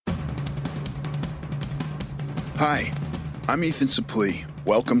Hi, I'm Ethan Suplee.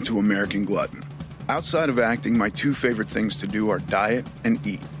 Welcome to American Glutton. Outside of acting, my two favorite things to do are diet and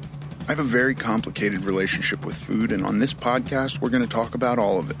eat. I have a very complicated relationship with food, and on this podcast, we're going to talk about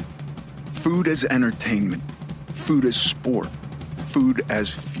all of it. Food as entertainment, food as sport, food as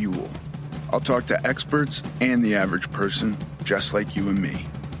fuel. I'll talk to experts and the average person, just like you and me.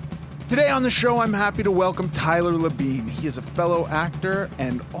 Today on the show, I'm happy to welcome Tyler Labine. He is a fellow actor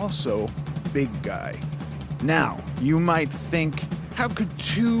and also big guy. Now, you might think, how could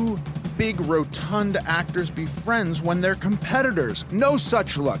two big, rotund actors be friends when they're competitors? No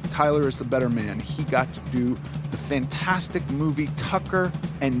such luck. Tyler is the better man. He got to do the fantastic movie Tucker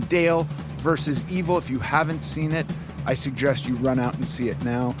and Dale versus Evil. If you haven't seen it, I suggest you run out and see it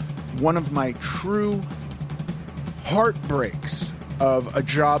now. One of my true heartbreaks of a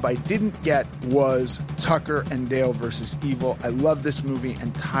job I didn't get was Tucker and Dale versus Evil. I love this movie,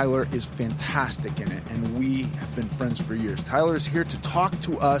 and Tyler is fantastic in it, and we have been friends for years. Tyler is here to talk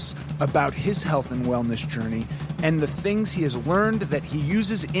to us about his health and wellness journey and the things he has learned that he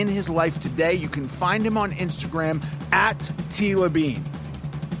uses in his life today. You can find him on Instagram at @TLabine.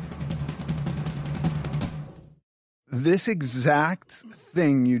 This exact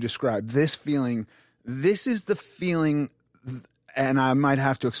thing you described, this feeling, this is the feeling, and I might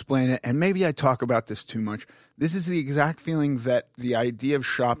have to explain it, and maybe I talk about this too much. This is the exact feeling that the idea of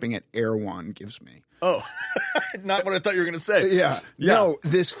shopping at Erewhon gives me. Oh, not what I thought you were going to say. Yeah. No,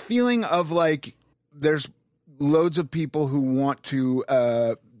 this feeling of like there's loads of people who want to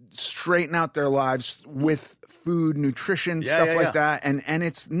straighten out their lives with food, nutrition, stuff like that. And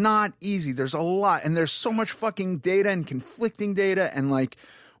it's not easy. There's a lot, and there's so much fucking data and conflicting data, and like,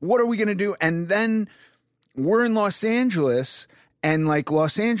 what are we going to do? And then we're in Los Angeles, and like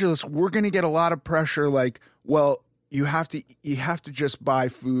Los Angeles, we're going to get a lot of pressure. Like, well, you have to just buy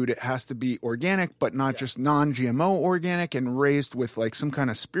food. It has to be organic, but not just non-GMO organic, and raised with like some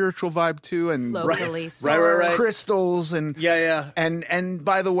kind of spiritual vibe too, and locally right. Crystals and and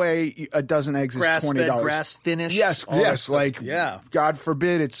by the way, a dozen eggs is $20. Grass finished. Yes. God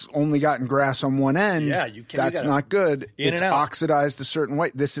forbid it's only gotten grass on one end. Yeah, that's not good. It's oxidized a certain way.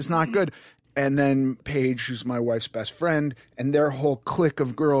 This is not good. And then Paige, who's my wife's best friend, and their whole clique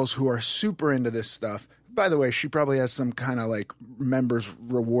of girls who are super into this stuff. By the way, she probably has some kind of like members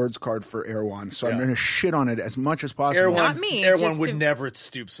rewards card for Erewhon, so I'm going to shit on it as much as possible. Not me. Erewhon would never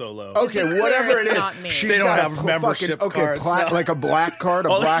stoop so low. Okay, whatever it is. They don't have membership cards. Like a black card,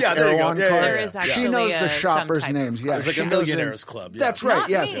 black Erewhon card. There is actually she knows the shoppers' names. Yeah, it's like a millionaires club. Yeah. That's right. Not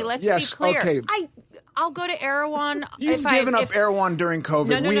yes. me. Let's be clear. Okay. I'll go to Erewhon. You've given up Erewhon during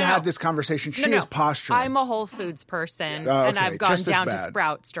COVID. We had this conversation. She is posturing. I'm a Whole Foods person, and I've gone down to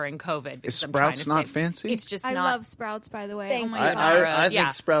Sprouts during COVID. Is Sprouts not fancy? It's just I not. I love Sprouts, by the way. Oh my God. I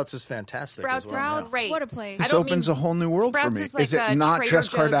think Sprouts is fantastic. Sprouts as well. is great. What a place. This opens a whole new world for me. Is it not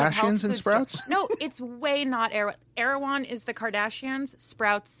just Kardashians and Sprouts? No, it's way not Erewhon. Erewhon is the Kardashians.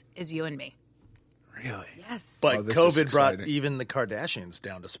 Sprouts is you and me. Really? Yes. But COVID brought even the Kardashians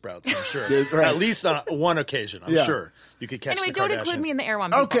down to Sprouts, I'm sure. Right. At least on one occasion, I'm sure. You could catch the Kardashians. Don't include me in the Erewhon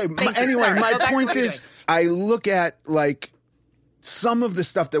people. Okay, anyway, my point is, I look at like some of the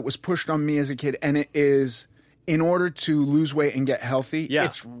stuff that was pushed on me as a kid, and it is, in order to lose weight and get healthy,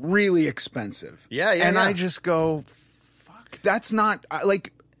 it's really expensive. And I just go, fuck, that's not,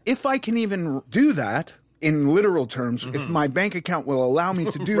 like, if I can even do that in literal terms, if my bank account will allow me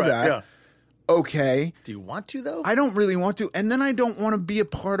to do that, okay. Do you want to, though? I don't really want to. And then I don't want to be a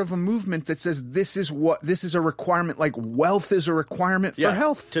part of a movement that says this is a requirement, like wealth is a requirement for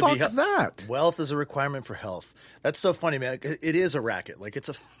health. Fuck that. Wealth is a requirement for health. That's so funny, man. It is a racket. Like, it's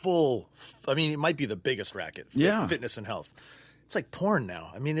a full, I mean, it might be the biggest racket for fitness and health. It's like porn now.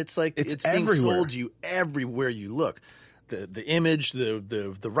 I mean, it's like, it's being sold to you everywhere you look. The image,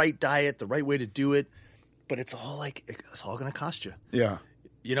 the right diet, the right way to do it. But it's all like, it's all going to cost you. Yeah.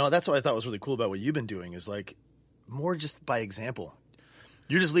 You know, that's what I thought was really cool about what you've been doing is like more just by example.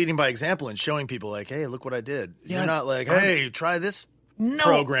 You're just leading by example and showing people like, hey, look what I did. Yeah, you're not like, hey, try this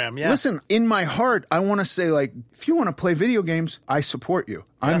program. Yeah. Listen, in my heart, I want to say, like, if you want to play video games, I support you.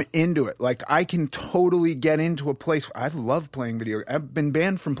 I'm into it. Like, I can totally get into a place. I love playing video. I've been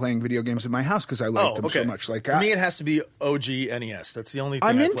banned from playing video games in my house because I like them so much. Like, for me, it has to be OG NES. That's the only thing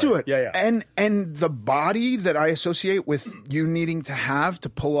I'm I into play. it. Yeah. And the body that I associate with you needing to have to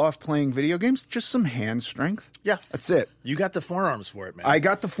pull off playing video games, just some hand strength. Yeah. That's it. You got the forearms for it, man. I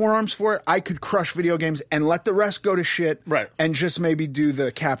got the forearms for it. I could crush video games and let the rest go to shit. Right. And just maybe do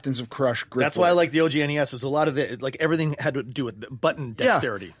the Captains of Crush grip. That's why I like the OG NES. There's a lot of it. Like, everything had to do with button dexterity.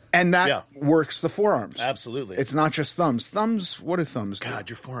 charity. And that works the forearms. Absolutely. It's not just thumbs. Thumbs, what do thumbs do? God,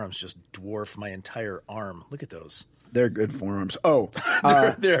 your forearms just dwarf my entire arm. Look at those. They're good forearms. Oh.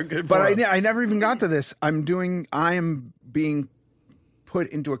 they're good forearms. But I never even got to this. I am being put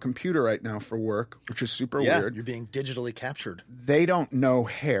into a computer right now for work, which is super weird. You're being digitally captured. They don't know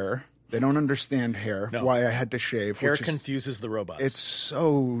hair. They don't understand hair, why I had to shave. Hair confuses the robots. It's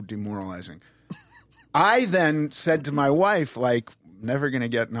so demoralizing. I then said to my wife, like, never going to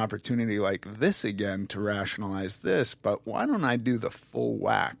get an opportunity like this again to rationalize this, but why don't I do the full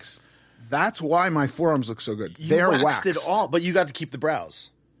wax? That's why my forearms look so good. They're waxed. It all, but you got to keep the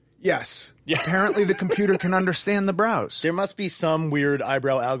brows. Yes. Yeah. Apparently the computer can understand the brows. There must be some weird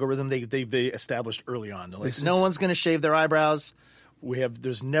eyebrow algorithm they established early on. They're like, no one's going to shave their eyebrows.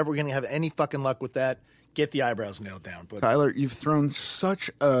 There's never going to have any fucking luck with that. Get the eyebrows nailed down. But Tyler, you've thrown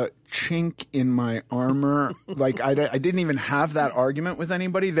such a chink in my armor. Like, I didn't even have that argument with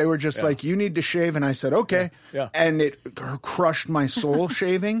anybody. They were just like, you need to shave. And I said, okay. Yeah. And it crushed my soul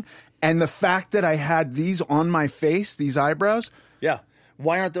shaving. And the fact that I had these on my face, these eyebrows. Yeah.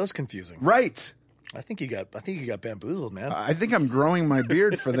 Why aren't those confusing? Right. I think you got bamboozled, man. I think I'm growing my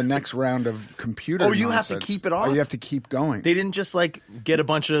beard for the next round of computer. Oh, you have to keep it off? Oh, you have to keep going. They didn't just like get a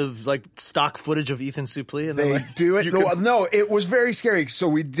bunch of like stock footage of Ethan Suplee and they like, do it. No, it was very scary. So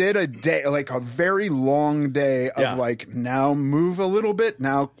we did a day, like a very long day of like, now move a little bit.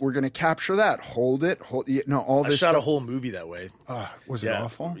 Now we're going to capture that. Hold it. All this. I shot a whole movie that way. Was it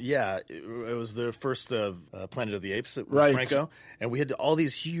awful? Yeah. It was the first Planet of the Apes with Franco. And we had all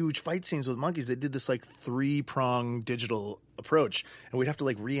these huge fight scenes with monkeys. They did this like 3-prong digital approach, and we'd have to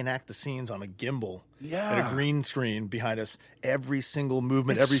like reenact the scenes on a gimbal and a green screen behind us. Every single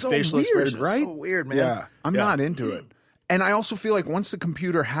movement, every facial expression. Right? It's so weird, man. Yeah, I'm not into it. And I also feel like once the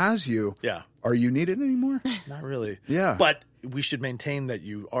computer has you, are you needed anymore? Not really. Yeah. But we should maintain that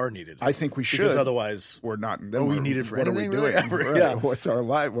you are needed. I think we should. Because otherwise, we're not. Are we needed for anything? What are we doing? Really? Yeah. What's our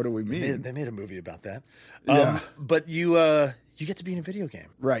life? What do we mean? They made a movie about that. Yeah. But you get to be in a video game.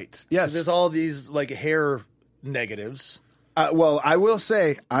 Right. Yes. So there's all these like hair negatives. Well, I will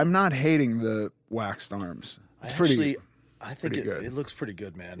say I'm not hating the waxed arms. I think it looks pretty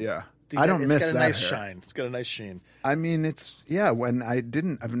good, man. Yeah. I don't miss that. It's got a nice hair. shine. It's got a nice sheen. I mean, when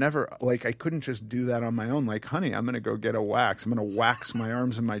I've never, like, I couldn't just do that on my own. Like, honey, I'm going to go get a wax. I'm going to wax my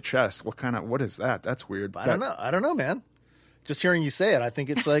arms and my chest. What is that? That's weird. I don't know, man. Just hearing you say it, I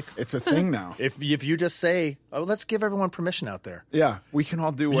think it's like it's a thing now. If you just say, "Oh, let's give everyone permission out there." Yeah, we can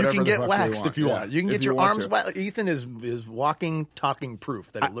all do whatever. You can get waxed if you want. You can get your arms waxed. Ethan is walking, talking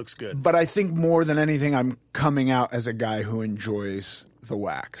proof that it looks good. But I think more than anything, I'm coming out as a guy who enjoys the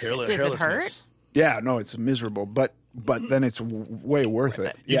wax. Does it hurt? Yeah, no, it's miserable, but then it's way worth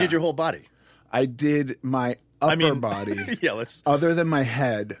it. You did your whole body. I did my upper body. Yeah, other than my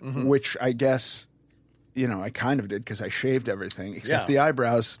head, which I guess. I kind of did because I shaved everything except the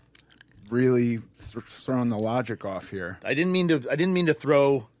eyebrows. Really throwing the logic off here. I didn't mean to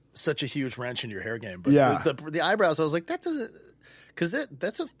throw such a huge wrench in your hair game, but the eyebrows. I was like, that doesn't, because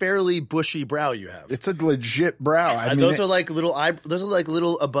that's a fairly bushy brow you have. It's a legit brow. I mean, those are like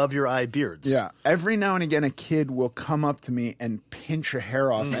little above your eye beards. Yeah. Every now and again, a kid will come up to me and pinch a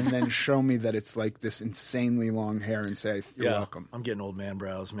hair off, and then show me that it's like this insanely long hair, and say, "You're welcome." I'm getting old man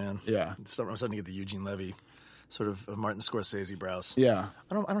brows, man. Yeah. I'm starting to get the Eugene Levy, sort of Martin Scorsese brows. Yeah.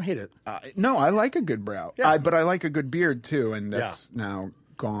 I don't hate it. No, I like a good brow. Yeah. But I like a good beard too, and that's now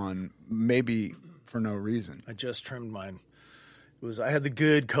gone. Maybe for no reason. I just trimmed mine. I had the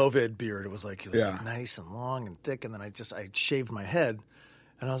good COVID beard. It was like nice and long and thick, and then I shaved my head,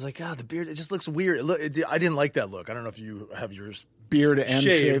 and I was like, the beard, it just looks weird. I didn't like that look. I don't know if you have yours beard and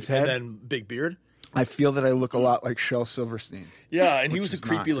shaved head, and then big beard. I feel that I look a lot like Shel Silverstein. Yeah, and he was a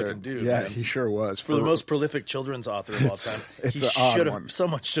creepy looking dude. Yeah, man. He sure was. For the most prolific children's author of all time,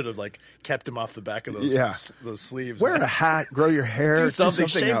 someone should have like kept him off the back of those sleeves. Wear a hat, grow your hair, do something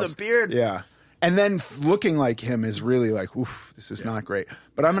shave else. The beard. Yeah. And then looking like him is really like, oof, this is not great.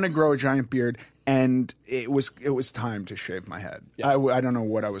 But I'm going to grow a giant beard, and it was time to shave my head. Yeah. I don't know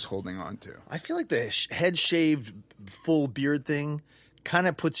what I was holding on to. I feel like the head shaved full beard thing kind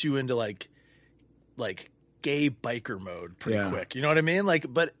of puts you into like gay biker mode pretty quick. You know what I mean?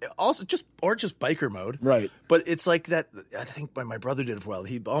 Like, but also just biker mode. Right. But it's like that. I think my brother did it for a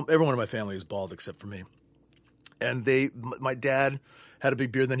while. Everyone in my family is bald except for me. And my dad had a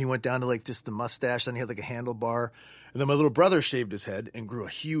big beard. Then he went down to like just the mustache. Then he had like a handlebar. And then my little brother shaved his head and grew a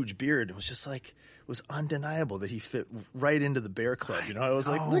huge beard. It was just like, it was undeniable that he fit right into the bear club. You know, I was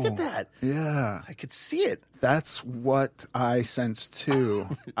like, look at that. Yeah. I could see it. That's what I sense too.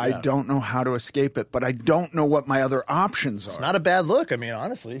 I don't know how to escape it, but I don't know what my other options are. It's not a bad look. I mean,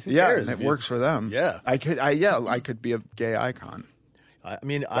 honestly, who cares? And it works for them. Yeah. I could be a gay icon. I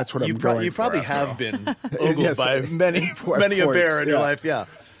mean, that's what you probably have been ogled yes, by many a bear in your life.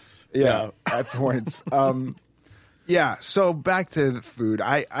 Yeah. At points. Yeah, so back to the food.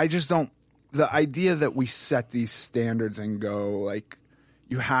 I just don't – the idea that we set these standards and go like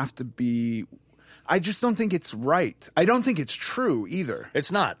you have to be – I just don't think it's right. I don't think it's true either.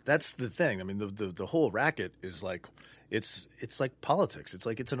 It's not. That's the thing. I mean, the whole racket is like it's like politics. It's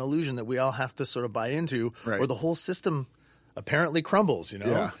like it's an illusion that we all have to sort of buy into or the whole system apparently crumbles, you know?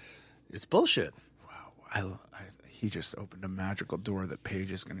 Yeah. It's bullshit. Wow. He just opened a magical door that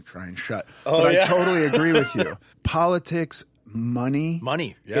Paige is going to try and shut. Oh, but yeah. I totally agree with you. Politics, money,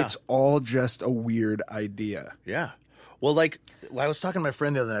 yeah. It's all just a weird idea. Yeah. Well, like I was talking to my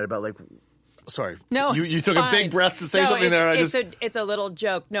friend the other night about like, sorry, no, you took a big breath to say something there. It's a little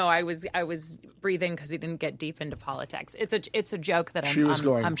joke. No, I was breathing because he didn't get deep into politics. It's a joke that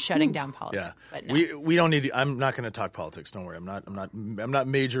I'm shutting down politics. Yeah. But no. We don't need. I'm not going to talk politics. Don't worry. I'm not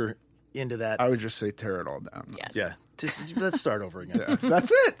major into that. I would just say tear it all down. Yeah. Let's start over again. Yeah. That's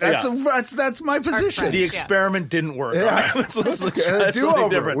it. That's my position. The experiment didn't work. Yeah. Right. let's try something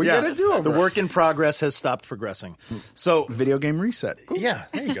different. We get a do-over. The work in progress has stopped progressing. So video game reset. Yeah,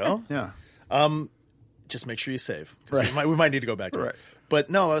 there you go. Yeah. Just make sure you save. Right. We might need to go back to it. Right. But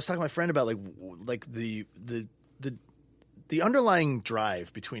no, I was talking to my friend about like the underlying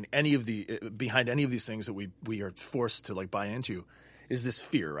drive behind any of these things that we are forced to like buy into is this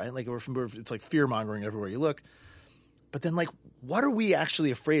fear, right? Like it's like fear mongering everywhere you look. But then, like, what are we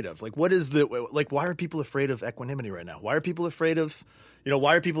actually afraid of? Like, why are people afraid of equanimity right now? Why are people afraid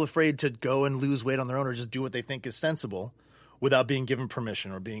to go and lose weight on their own or just do what they think is sensible without being given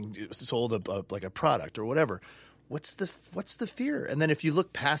permission or being sold a product or whatever? What's the fear? And then if you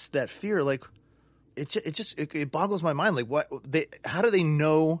look past that fear, like, it boggles my mind. Like, how do they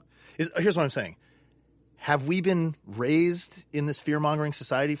know? Here's what I'm saying. Have we been raised in this fear-mongering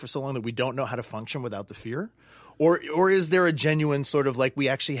society for so long that we don't know how to function without the fear? Or is there a genuine sort of like we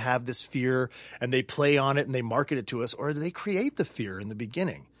actually have this fear and they play on it and they market it to us, or do they create the fear in the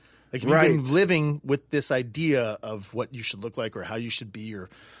beginning? Like, have you been living with this idea of what you should look like or how you should be or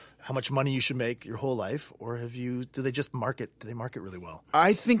how much money you should make your whole life, or do they market really well?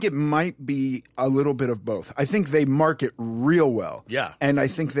 I think it might be a little bit of both. I think they market real well. Yeah. And I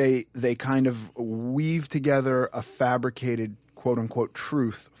think they kind of weave together a fabricated quote unquote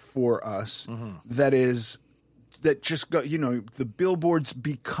truth for us that just go, the billboards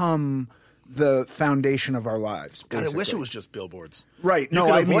become the foundation of our lives. God, I wish it was just billboards. Right. No,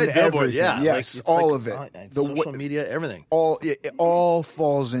 I mean everything. Yeah. Yes, like, all of it. The social media, everything. It all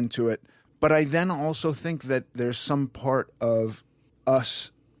falls into it. But I then also think that there's some part of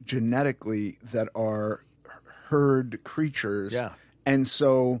us genetically that are herd creatures. Yeah. And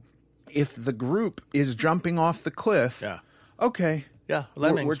so if the group is jumping off the cliff, okay. Yeah.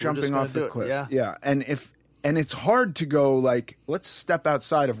 We're jumping off the cliff. Yeah. Yeah. And it's hard to go like, let's step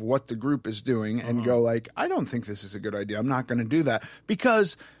outside of what the group is doing and go like, I don't think this is a good idea. I'm not going to do that.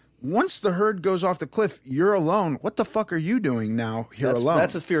 Because once the herd goes off the cliff, you're alone. What the fuck are you doing now alone?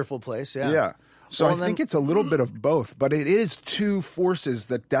 That's a fearful place, yeah. Yeah. So I think it's a little bit of both. But it is two forces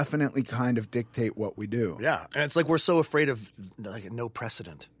that definitely kind of dictate what we do. Yeah. And it's like we're so afraid of like no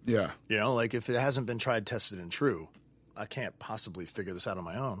precedent. Yeah. Like if it hasn't been tried, tested, and true, I can't possibly figure this out on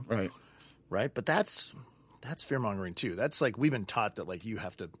my own. Right. Right? But that's fear mongering too. That's like we've been taught that like you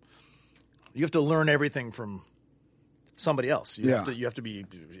have to learn everything from somebody else. You have to be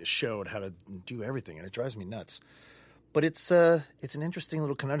showed how to do everything, and it drives me nuts. But it's an interesting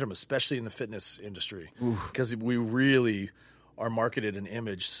little conundrum, especially in the fitness industry, because we really are marketed an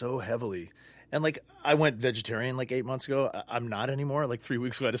image so heavily. And like I went vegetarian like 8 months ago. I'm not anymore. Like 3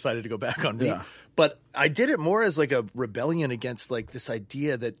 weeks ago, I decided to go back on meat. Yeah. But I did it more as like a rebellion against like this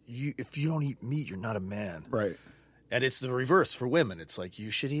idea that if you don't eat meat, you're not a man. Right. And it's the reverse for women. It's like you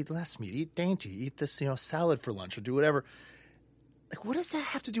should eat less meat, eat dainty, eat this salad for lunch or do whatever. Like, what does that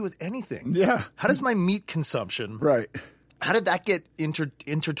have to do with anything? Yeah. How does my meat consumption? Right. How did that get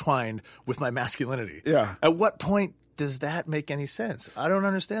intertwined with my masculinity? Yeah. At what point does that make any sense? I don't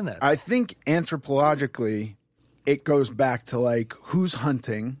understand that. I think anthropologically, it goes back to like who's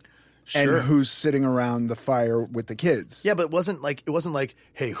hunting, and who's sitting around the fire with the kids. Yeah, but it wasn't like,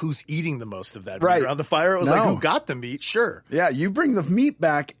 hey, who's eating the most of that meat around the fire? It was like, who got the meat? Sure. Yeah, you bring the meat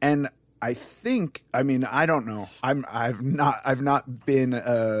back, and I don't know. I've not been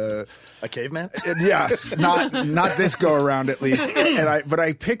a caveman. Yes, not this go around at least. But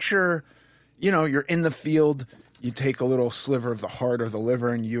I picture, you're in the field. You take a little sliver of the heart or the liver,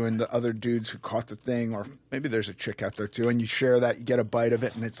 and you and the other dudes who caught the thing, or maybe there's a chick out there too, and you share that. You get a bite of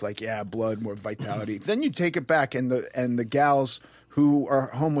it, and it's like, yeah, blood, more vitality. Then you take it back, and the gals who are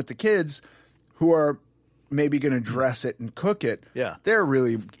home with the kids, who are maybe going to dress it and cook it, they're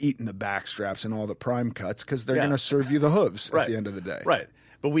really eating the back straps and all the prime cuts because they're going to serve you the hooves at the end of the day. Right.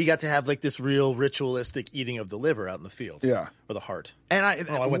 But we got to have like this real ritualistic eating of the liver out in the field. Yeah. Or the heart. And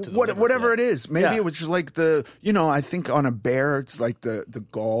I went to the whatever it is. Maybe it was just like I think on a bear, it's like the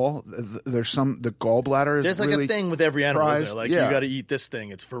gall. There's the gallbladder is There's like really a thing with every animal, isn't there? Like, you got to eat this thing.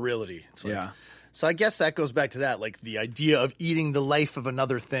 It's virility. It's like, so I guess that goes back to that, like the idea of eating the life of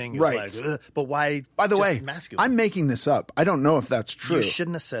another thing is like, but why? By the way, masculine? I'm making this up. I don't know if that's true. You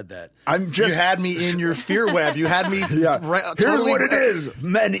shouldn't have said that. You had me in your fear web. You had me. Here's what it is: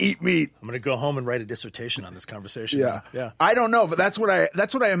 men eat meat. I'm going to go home and write a dissertation on this conversation. Yeah. I don't know, but that's what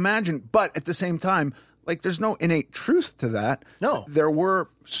I imagine. But at the same time, like, there's no innate truth to that. No, there were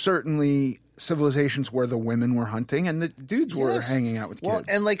certainly civilizations where the women were hunting and the dudes were hanging out with kids. Well,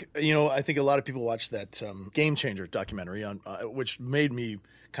 and I think a lot of people watched that Game Changer documentary on which made me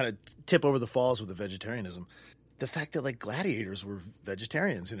kind of tip over the falls with the vegetarianism. The fact that like gladiators were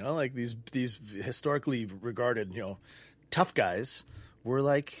vegetarians, like these historically regarded, tough guys were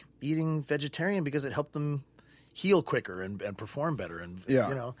like eating vegetarian because it helped them heal quicker and perform better. And,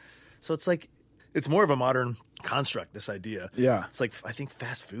 so it's like, it's more of a modern construct, this idea. Yeah. It's like, I think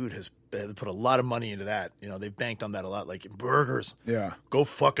fast food has put a lot of money into that. They've banked on that a lot. Like burgers. Yeah. Go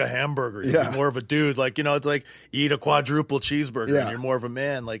fuck a hamburger. You're more of a dude. Like, it's like eat a quadruple cheeseburger and you're more of a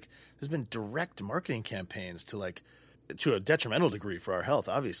man. Like, there's been direct marketing campaigns to a detrimental degree for our health,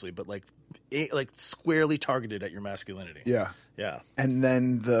 obviously, but like squarely targeted at your masculinity. Yeah. Yeah. And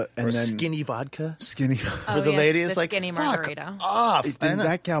then skinny vodka. Skinny for the ladies, the like skinny margarita. Off.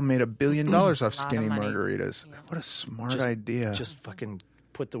 That gal made $1 billion off skinny margaritas. Yeah. What a smart idea. Just fucking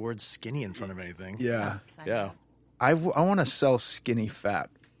put the word skinny in front of anything. Yeah. Yeah. I want to sell skinny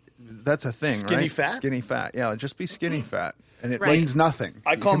fat. That's a thing, skinny right? Fat? Skinny fat. Yeah, just be skinny fat. And it means nothing.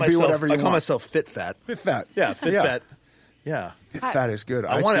 I call myself fit fat. Fit fat. Yeah, fit fat. Yeah. Fit fat is good.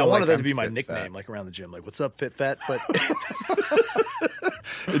 I wanted that to be my nickname, like around the gym. Like, what's up, fit fat? But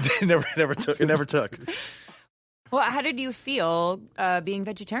it never took. Well, how did you feel being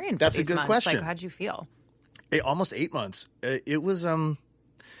vegetarian for That's these a good months? question. Like, how did you feel? Almost 8 months. It was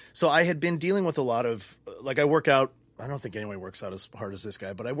so I had been dealing with a lot of I work out. I don't think anyone works out as hard as this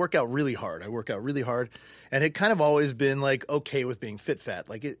guy, but I work out really hard. And it kind of always been like okay with being fit fat.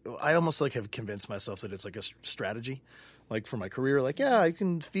 I almost have convinced myself that it's like a strategy. Like for my career, I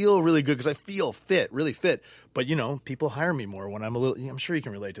can feel really good because I feel fit, really fit. But people hire me more when I'm a little. I'm sure you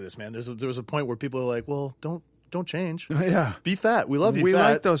can relate to this, man. There was a point where people are like, "Well, don't change. Yeah, be fat. We love you. We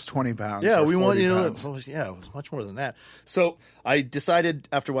fat. Like those 20 pounds. Yeah, we want pounds. It was much more than that. So I decided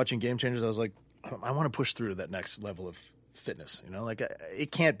after watching Game Changers, I was like, I want to push through to that next level of fitness.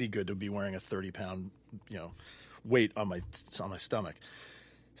 It can't be good to be wearing a 30-pound weight on my stomach.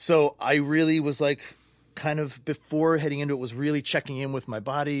 So I really was like, kind of before heading into it, was really checking in with my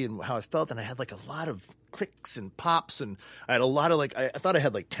body and how I felt, and I had a lot of clicks and pops, and I had a lot of I thought I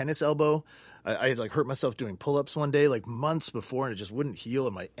had tennis elbow. I had hurt myself doing pull-ups one day months before, and it just wouldn't heal,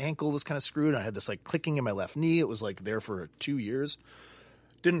 and my ankle was kind of screwed, and I had this clicking in my left knee. It was there for 2 years.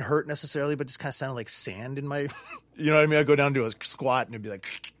 Didn't hurt necessarily, but just kind of sounded like sand in my you know what I mean? I'd go down to a squat and it'd be like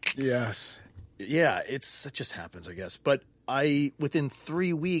yes. Yeah, it just happens, I guess. But within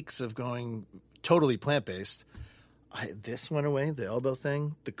 3 weeks of going totally plant-based, this went away, the elbow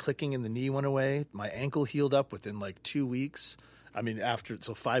thing. The clicking in the knee went away. My ankle healed up within 2 weeks. I mean,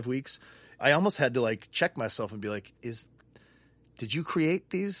 5 weeks. I almost had to check myself and be like, did you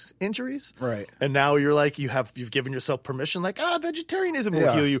create these injuries? Right. And now you're you've given yourself permission, vegetarianism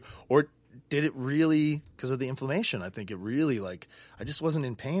will heal you. Or did it really, because of the inflammation? I think it really I just wasn't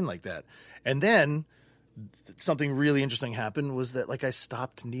in pain like that. And then something really interesting happened was that I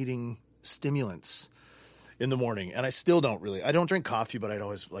stopped needing stimulants in the morning, and I still I don't drink coffee, but I'd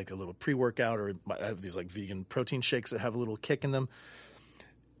always like a little pre-workout, or I have these vegan protein shakes that have a little kick in them.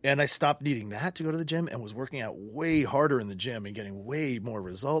 And I stopped needing that to go to the gym and was working out way harder in the gym and getting way more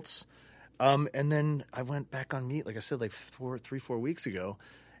results. And then I went back on meat, like I said, 4 weeks ago.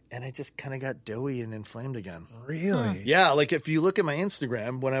 and I just kind of got doughy and inflamed again. Really? Yeah. Like if you look at my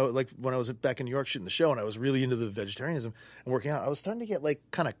Instagram, when I was back in New York shooting the show, and I was really into the vegetarianism and working out, I was starting to get like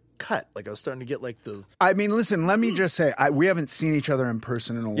kind of cut. Like I was starting to get like the. I mean, listen. Let me just say, we haven't seen each other in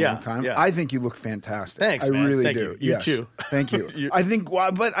person in a long time. Yeah. I think you look fantastic. Thanks, man. I really Thank do. You too. Thank you. I think,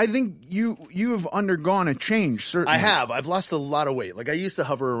 but I think you have undergone a change. Certainly, I have. I've lost a lot of weight. Like I used to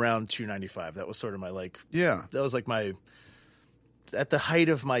hover around 295. That was sort of my like. Yeah. That was like my. At the height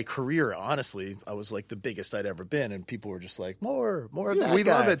of my career, honestly, I was like the biggest I'd ever been, and people were just like, more of that. We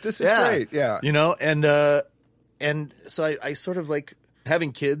love it. This is great. Yeah. You know, and so I sort of like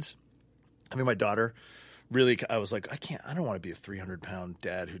having kids. I mean, my daughter, really, I was like, I don't want to be a 300-pound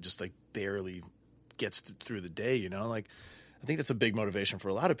dad who just like barely gets through the day, you know? Like, I think that's a big motivation for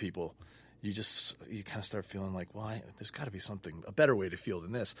a lot of people. You kind of start feeling like, well, there's got to be a better way to feel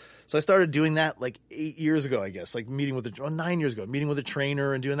than this. So I started doing that like 8 years ago, I guess, like 9 years ago, meeting with a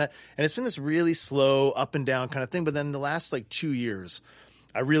trainer and doing that. And it's been this really slow up and down kind of thing. But then the last like 2 years,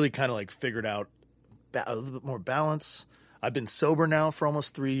 I really kind of like figured out a little bit more balance. I've been sober now for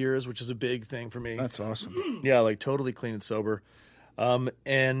almost 3 years, which is a big thing for me. That's awesome. Yeah, like totally clean and sober.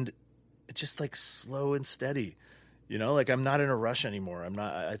 And it's just like slow and steady. You know, like I'm not in a rush anymore.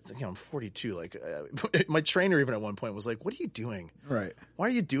 I'm 42. Like my trainer even at one point was like, "What are you doing? Right? Why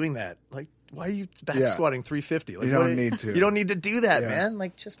are you doing that? Like, why are you back squatting 350? Like, you don't need to. You don't need to do that, man.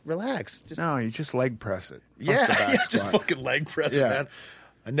 Like, just relax. No, you just leg press it. Just fucking leg press it, man.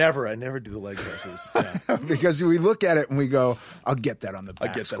 I never do the leg presses. Yeah. Because we look at it and we go, I'll get that on the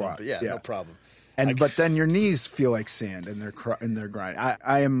back squat. That no problem. But then your knees feel like sand and they're grind.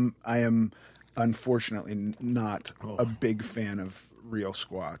 I am unfortunately not a big fan of real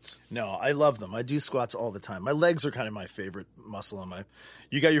squats. No, I love them. I do squats all the time. My legs are kind of my favorite muscle on my.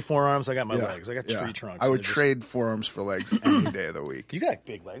 You got your forearms, I got my legs. I got tree trunks. I would trade forearms for legs any day of the week. You got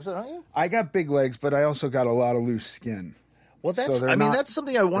big legs, don't you? I got big legs, but I also got a lot of loose skin. Well, that's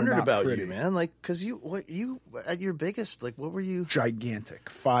something I wondered about you, man. Like, because you at your biggest, like, what were you? Gigantic,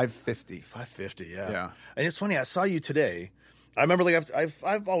 550. 550, yeah. And it's funny. I saw you today. I remember, like,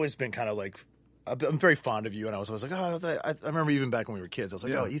 I've always been kind of like, I'm very fond of you, and I was like, I remember even back when we were kids, I was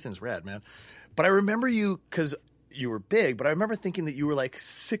like, oh, Ethan's rad, man. But I remember you because you were big, but I remember thinking that you were like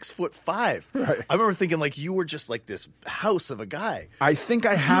 6'5". Right. I remember thinking like you were just like this house of a guy. I think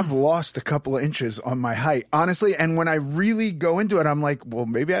I have lost a couple of inches on my height, honestly. And when I really go into it, I'm like, well,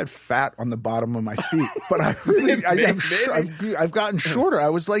 maybe I had fat on the bottom of my feet, but I've gotten shorter. I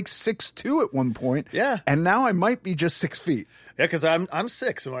was like 6'2" at one point. Yeah. And now I might be just 6 feet. Yeah, because I'm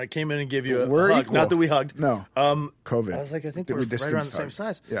 6, and when I came in and gave you a hug, equal. not that we hugged. No. COVID. I was like, I think we're right around the same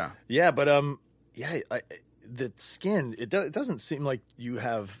size. Yeah. Yeah, but the skin, it doesn't seem like you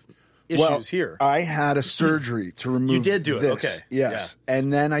have issues here. I had a surgery to remove. You did do it, okay. Yes. Yeah.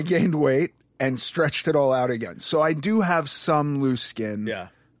 And then I gained weight and stretched it all out again. So I do have some loose skin. Yeah.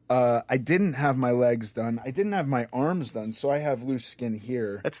 I didn't have my legs done. I didn't have my arms done, so I have loose skin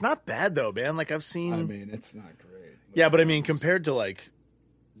here. It's not bad though, man. Like I've seen. I mean, it's not great. Yeah, but I mean, compared to like,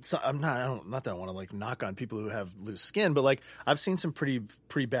 not that I want to like knock on people who have loose skin, but like I've seen some pretty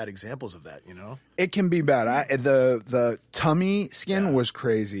bad examples of that. You know, it can be bad. The tummy skin was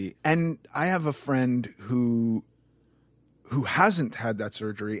crazy, and I have a friend who hasn't had that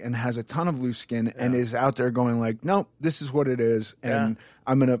surgery and has a ton of loose skin and is out there going like, nope, this is what it is, and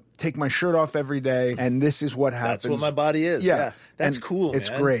I'm gonna take my shirt off every day, and this is what happens. That's what my body is. Yeah. That's cool.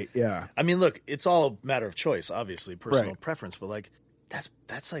 It's man. Great. Yeah. I mean, look, it's all a matter of choice, obviously, personal preference, but like. That's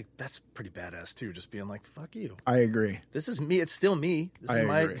pretty badass too. Just being like, fuck you. I agree. This is me. It's still me.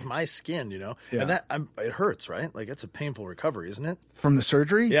 It's my skin, you know. Yeah. And it hurts, right? Like it's a painful recovery, isn't it? From the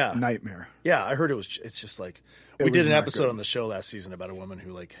surgery? Yeah, nightmare. Yeah, I heard it's just like we did an episode on the show last season about a woman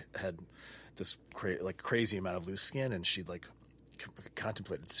who like had this crazy amount of loose skin, and she like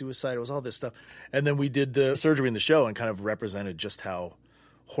contemplated suicide. It was all this stuff, and then we did the surgery in the show and kind of represented just how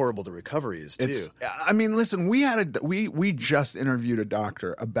horrible the recovery is too. I mean, listen, we just interviewed a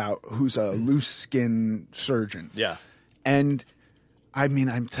doctor who's a loose skin surgeon. Yeah. And I mean,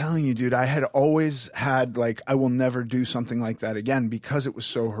 I'm telling you, dude, I had always had like, I will never do something like that again because it was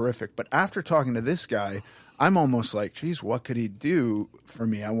so horrific. But after talking to this guy, I'm almost like, geez, what could he do for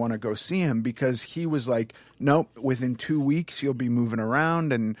me? I want to go see him, because he was like, nope, within 2 weeks you'll be moving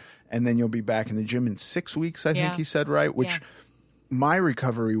around, and then you'll be back in the gym in 6 weeks, I think he said, right? Which my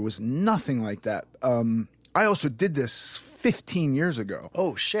recovery was nothing like that. I also did this 15 years ago.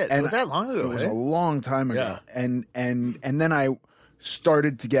 Oh shit! And was that long ago? It was a long time ago. Yeah. And then I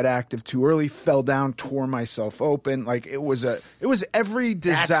started to get active too early. Fell down, tore myself open. Like it was every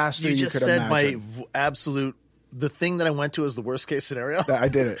disaster you could imagine. just said my absolute the thing that I went to as the worst case scenario. I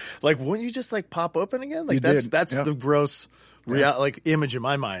did it. Like, wouldn't you just like pop open again? Like you that's the gross like image in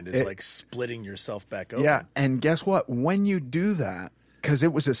my mind is like splitting yourself back open. Yeah, and guess what? When you do that, because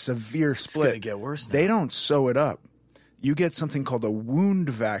it was a severe split, it's gonna get worse now. They don't sew it up. You get something called a wound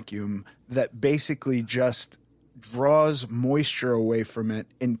vacuum that basically just draws moisture away from it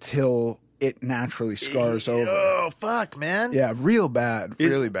until it naturally scars over. Oh, fuck, man. Yeah, real bad.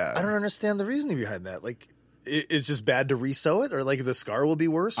 Really bad. I don't understand the reasoning behind that. Like, it's just bad to re-sew it? Or, like, the scar will be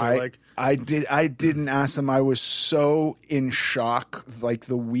worse? Or I didn't ask them. I was so in shock, like,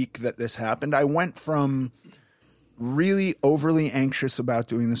 the week that this happened. I went from really overly anxious about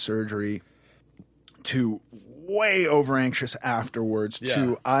doing the surgery to way over anxious afterwards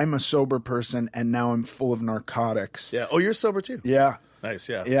to I'm a sober person and now I'm full of narcotics. Yeah. Oh, you're sober too. Yeah. Nice.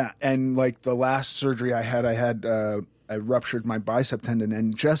 Yeah. Yeah. And like the last surgery I ruptured my bicep tendon,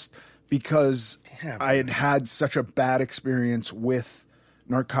 and just because I had such a bad experience with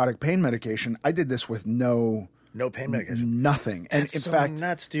narcotic pain medication, I did this with no pain medication. Nothing. And That's in fact,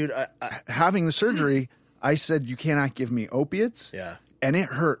 nuts, dude. Having the surgery, I said, you cannot give me opiates. Yeah. And it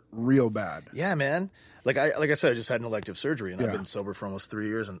hurt real bad. Yeah, man. Like I said, I just had an elective surgery, and I've been sober for almost 3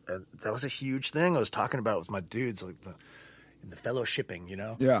 years, and that was a huge thing. I was talking about with my dudes, like in the fellowshipping, you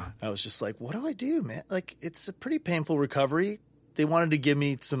know? Yeah. I was just like, what do I do, man? Like, it's a pretty painful recovery. They wanted to give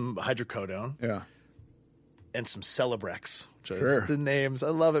me some hydrocodone. Yeah. And some Celebrex. The names. I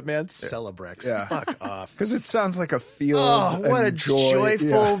love it, man. Celebrex. Yeah. Fuck off. Because it sounds like a field. Oh, what a joy.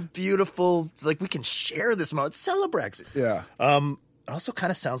 joyful, beautiful, like we can share this moment. Celebrex. Yeah. It also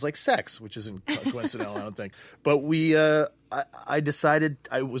kind of sounds like sex, which isn't coincidental, I don't think. But I decided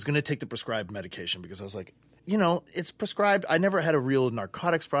I was going to take the prescribed medication because I was like, you know, it's prescribed. I never had a real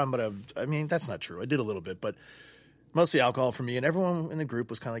narcotics problem, but I mean, that's not true. I did a little bit, but mostly alcohol for me. And everyone in the group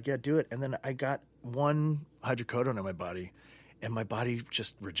was kind of like, yeah, do it. And then I got one hydrocodone in my body, and my body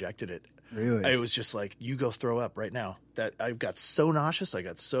just rejected it. Really? I was just like, you go throw up right now. That I got so nauseous. I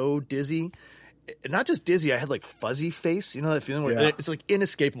got so dizzy. Not just dizzy, I had like fuzzy face. You know that feeling where it's like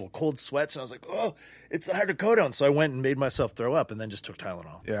inescapable, cold sweats. And I was like, oh, it's the hydrocodone. So I went and made myself throw up and then just took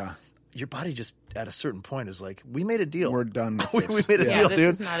Tylenol. Yeah. Your body just at a certain point is like, we made a deal. We're done with we made a deal,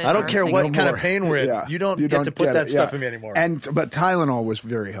 dude. I don't care what kind of pain we're in. Yeah. You don't get to put that stuff in me anymore. But Tylenol was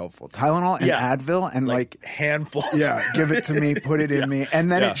very helpful. Tylenol and Advil and like handfuls. Yeah, give it to me, put it in me. And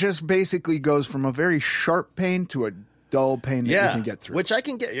then it just basically goes from a very sharp pain to a dull pain that you can get through. Which I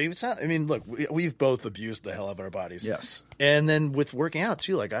can get. I mean, look, we've both abused the hell out of our bodies. Yes. And then with working out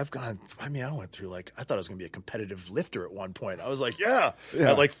too, like I went through I thought I was going to be a competitive lifter at one point. I was like, at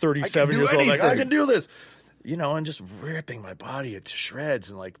like 37 years old, like I can do this. You know, and just ripping my body to shreds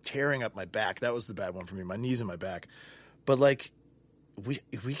and like tearing up my back. That was the bad one for me, my knees and my back. But like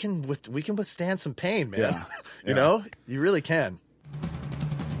we can withstand some pain, man. Yeah. You know? You really can.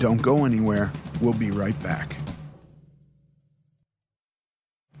 Don't go anywhere. We'll be right back.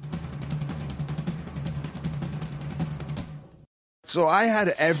 So I had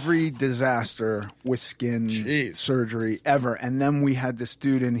every disaster with skin surgery ever. And then we had this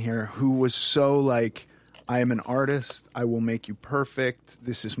dude in here who was so like, I am an artist. I will make you perfect.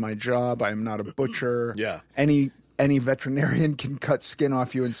 This is my job. I am not a butcher. Yeah. Any veterinarian can cut skin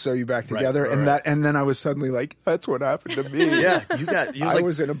off you and sew you back together. Right. And then I was suddenly like, that's what happened to me. Yeah. I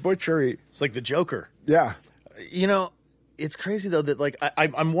was in a butchery. It's like the Joker. Yeah. You know, it's crazy though that like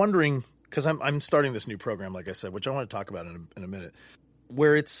I'm wondering, because I'm starting this new program, like I said, which I want to talk about in a minute,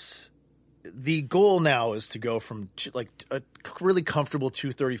 where it's the goal now is to go from like a really comfortable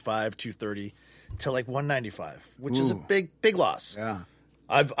 235, 230 to like 195, which is a big loss. Yeah.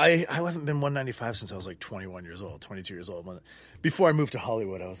 I haven't been 195 since I was like 21 years old, 22 years old. Before I moved to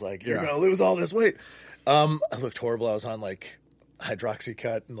Hollywood, I was like, you're going to lose all this weight. I looked horrible. I was on like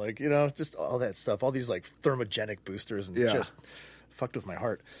hydroxycut and like, you know, just all that stuff, all these like thermogenic boosters and just fucked with my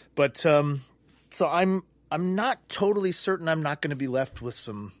heart. But so I'm not totally certain I'm not going to be left with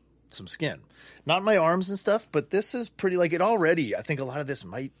some skin. Not my arms and stuff, but this is pretty like it already. I think a lot of this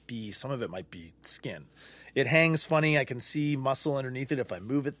some of it might be skin. It hangs funny. I can see muscle underneath it if I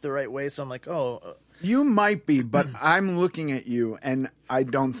move it the right way. So I'm like, you might be, but I'm looking at you and I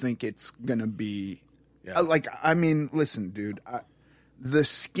don't think it's going to be like, I mean, listen, dude, the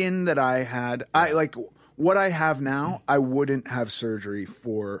skin that I had, what I have now, I wouldn't have surgery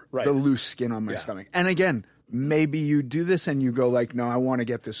for the loose skin on my stomach. And again, maybe you do this and you go like, no, I want to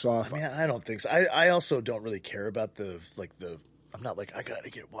get this off. I mean, I don't think so. I also don't really care about I'm not like, I got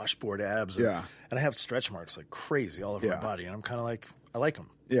to get washboard abs. And I have stretch marks like crazy all over my body. And I'm kind of like, I like them.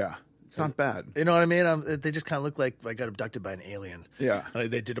 Yeah. It's not bad. You know what I mean? They just kind of look like I got abducted by an alien. Yeah.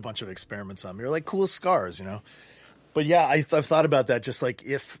 They did a bunch of experiments on me. They're like cool scars, you know? But yeah, I've thought about that. Just like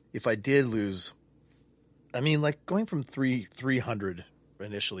if I did lose, I mean, like going from 300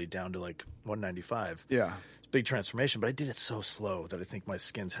 initially down to like 195. Yeah. It's a big transformation, but I did it so slow that I think my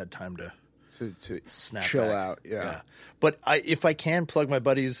skin's had time to snap chill back. out. Yeah. But if I can plug my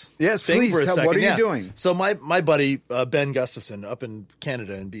buddy's yes, thing please for a second. What are you doing? So my buddy, Ben Gustafson up in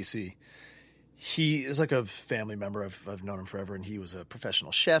Canada in BC, he is like a family member. I've known him forever, and he was a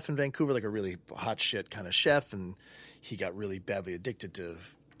professional chef in Vancouver, like a really hot shit kind of chef, and he got really badly addicted to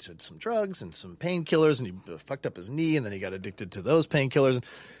some drugs and some painkillers, and he fucked up his knee, and then he got addicted to those painkillers. And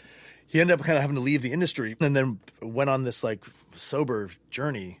he ended up kind of having to leave the industry, and then went on this like sober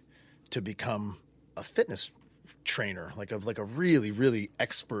journey to become a fitness trainer, like a really, really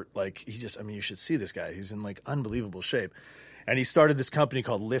expert. Like you should see this guy. He's in like unbelievable shape. And he started this company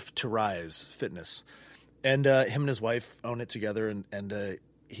called Lift to Rise Fitness. And him and his wife own it together. And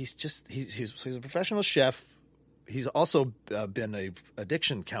he's a professional chef. He's also been a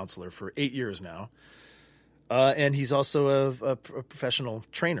addiction counselor for 8 years now. And he's also a professional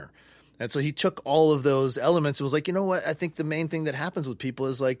trainer. And so he took all of those elements and was like, you know what? I think the main thing that happens with people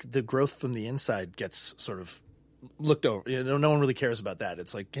is like the growth from the inside gets sort of looked over. You know, no one really cares about that.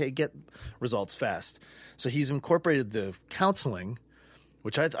 It's like, hey, get results fast. So he's incorporated the counseling,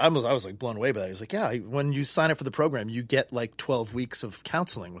 which I was like blown away by that. He's like, yeah, when you sign up for the program, you get like 12 weeks of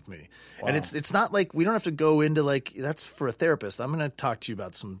counseling with me. Wow. And it's not like we don't have to go into like that's for a therapist. I'm going to talk to you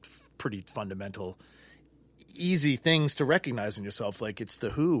about some pretty fundamental easy things to recognize in yourself, like it's the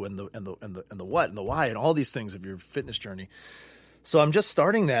who and the what and the why and all these things of your fitness journey. So I'm just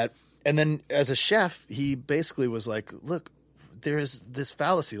starting that, and then as a chef, he basically was like, "Look, there's this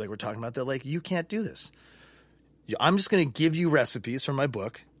fallacy like we're talking about that like you can't do this. I'm just going to give you recipes from my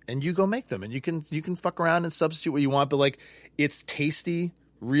book, and you go make them, and you can fuck around and substitute what you want, but like it's tasty,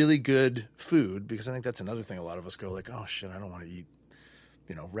 really good food because I think that's another thing. A lot of us go like, oh shit, I don't want to eat,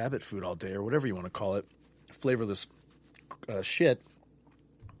 rabbit food all day or whatever you want to call it." Flavorless shit.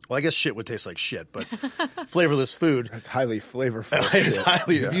 Well, I guess shit would taste like shit, but flavorless food. It's highly flavorful. It's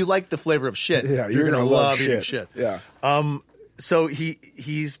highly. Yeah. If you like the flavor of shit, you're gonna love eating shit. Yeah. So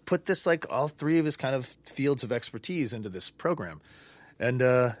he's put this like all three of his kind of fields of expertise into this program,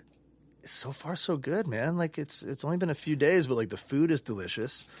 and so far so good, man. Like it's only been a few days, but like the food is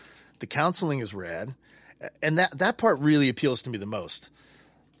delicious, the counseling is rad, and that part really appeals to me the most.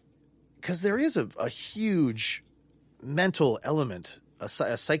 Because there is a huge mental element, a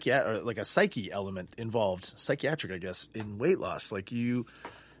psyche element involved, psychiatric, I guess, in weight loss. Like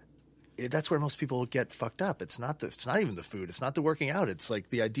that's where most people get fucked up. It's not even the food. It's not the working out. It's like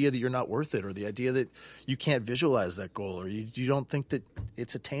the idea that you're not worth it, or the idea that you can't visualize that goal, or you don't think that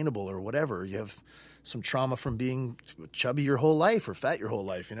it's attainable, or whatever. You have some trauma from being chubby your whole life or fat your whole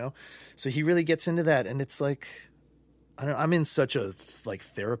life, So he really gets into that, and it's like. I'm in such a like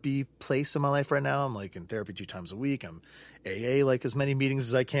therapy place in my life right now. I'm like in therapy 2 times a week. I'm AA like as many meetings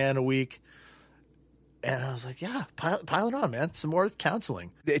as I can a week. And I was like, yeah, pile it on, man. Some more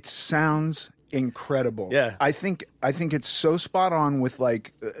counseling. It sounds incredible. Yeah. I think it's so spot on with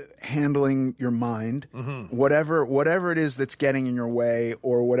like handling your mind, whatever it is that's getting in your way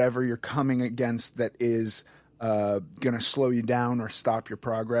or whatever you're coming against that is going to slow you down or stop your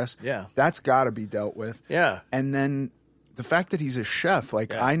progress. Yeah. That's got to be dealt with. Yeah. And then the fact that he's a chef,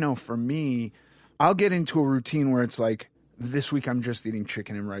 like I know for me, I'll get into a routine where it's like, this week I'm just eating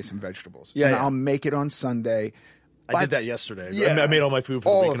chicken and rice and vegetables. Yeah. And I'll make it on Sunday. I did that yesterday. Yeah. I made all my food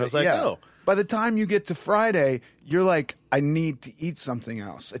for the week, and I was like, oh. By the time you get to Friday, you're like, I need to eat something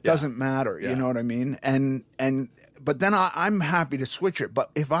else. It doesn't matter. You know what I mean? But then I'm happy to switch it.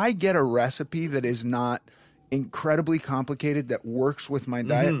 But if I get a recipe that is not incredibly complicated that works with my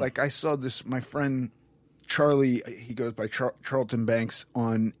diet. Like I saw this, my friend Charlie, he goes by Charlton Banks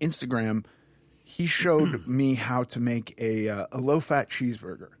on Instagram. He showed me how to make a low-fat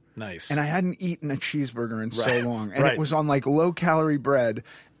cheeseburger. Nice. And I hadn't eaten a cheeseburger in so long. And it was on like low-calorie bread.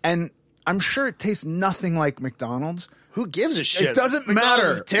 And I'm sure it tastes nothing like McDonald's. Who gives a shit? It doesn't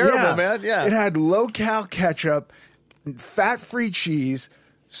matter. It's terrible, man. Yeah. It had low-cal ketchup, fat-free cheese,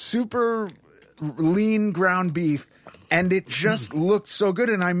 super lean ground beef, and it just looked so good.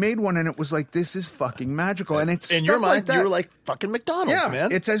 And I made one, and it was like, this is fucking magical. And it's in your mind, like you were like fucking McDonald's,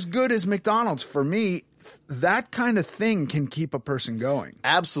 man. It's as good as McDonald's for me. That kind of thing can keep a person going.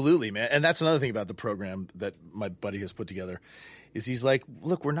 Absolutely, man. And that's another thing about the program that my buddy has put together. Is he's like,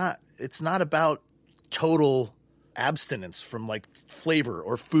 look, it's not about total abstinence from like flavor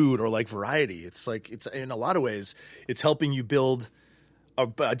or food or like variety. It's like, it's in a lot of ways, it's helping you build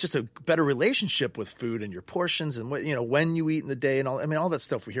just a better relationship with food and your portions and what, when you eat in the day and all. I mean, all that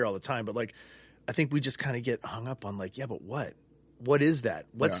stuff we hear all the time. But like, I think we just kind of get hung up on like, yeah, but what? What is that?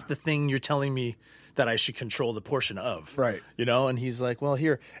 What's the thing you're telling me that I should control the portion of? Right. And he's like, well,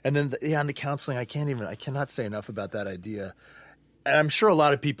 here. And then on the counseling, I cannot say enough about that idea. And I'm sure a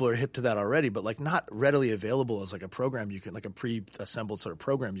lot of people are hip to that already, but like not readily available as like a program you can, like a pre-assembled sort of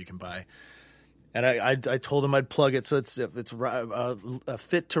program you can buy. And I told him I'd plug it. So it's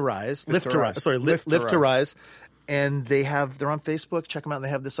Fit to Rise, Lift to Rise. Sorry, Lift to Rise. And they're on Facebook. Check them out. And they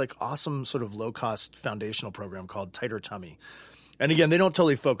have this like awesome sort of low cost foundational program called Tighter Tummy. And again, they don't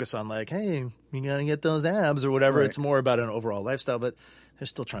totally focus on like, hey, you got to get those abs or whatever. Right. It's more about an overall lifestyle, but they're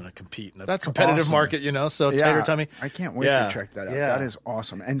still trying to compete in a competitive market, So Tighter Tummy. I can't wait to check that out. Yeah. That is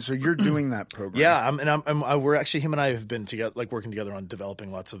awesome. And so you're doing that program. Yeah. We're actually, him and I have been together, like working together on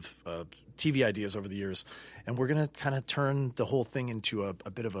developing lots of TV ideas over the years. And we're going to kind of turn the whole thing into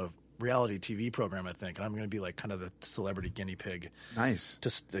a bit of a reality TV program, I think. And I'm going to be like kind of the celebrity guinea pig. Nice.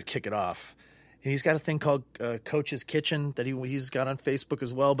 Just to kick it off. And he's got a thing called Coach's Kitchen that he's got on Facebook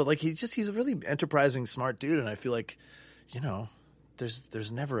as well. But like he's a really enterprising, smart dude, and I feel like,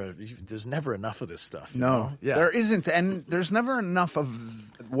 there's never enough of this stuff. No, there isn't, and there's never enough of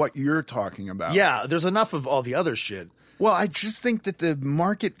what you're talking about. Yeah, there's enough of all the other shit. Well, I just think that the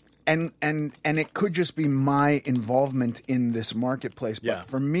market and it could just be my involvement in this marketplace. But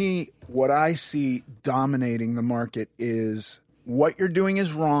for me, what I see dominating the market is, what you're doing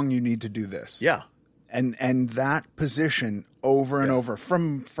is wrong. You need to do this. Yeah. And that position over and over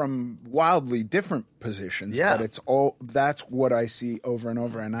from wildly different positions. Yeah. But that's what I see over and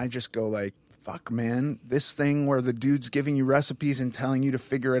over. And I just go like, fuck, man, this thing where the dude's giving you recipes and telling you to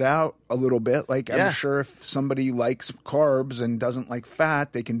figure it out a little bit. Like, I'm sure if somebody likes carbs and doesn't like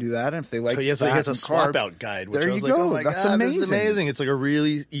fat, they can do that. And if they like he has a swap out guide, which there I was you like, go. Oh my That's God, amazing. This is amazing. It's like a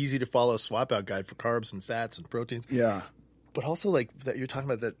really easy to follow swap out guide for carbs and fats and proteins. Yeah. But also like that you're talking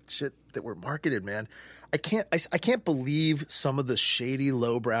about that shit that we're marketed, man. I can't believe some of the shady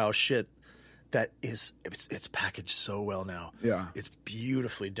lowbrow shit that it's packaged so well now. Yeah. It's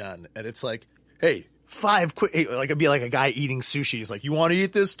beautifully done. And it's like, hey, 5 quick, like it'd be like a guy eating sushi. He's like, you want to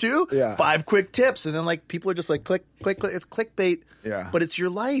eat this too? Yeah. 5 quick tips. And then like people are just like click, click, click. It's clickbait. Yeah. But it's your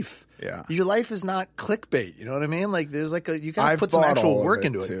life. Yeah. Your life is not clickbait. You know what I mean? Like there's like you gotta put some actual work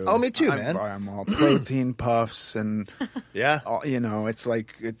into it. Oh, me too, man. I buy them all. Protein puffs and all, it's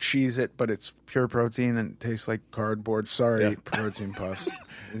like a Cheez-It, but it's pure protein and it tastes like cardboard. Sorry, Protein Puffs.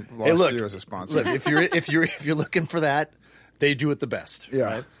 Hey, look, you as a sponsor. Look, if you're looking for that, they do it the best. Yeah.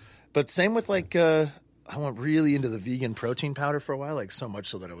 Right? But same with like I went really into the vegan protein powder for a while, like so much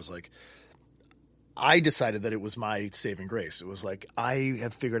so that I was like, I decided that it was my saving grace. It was like, I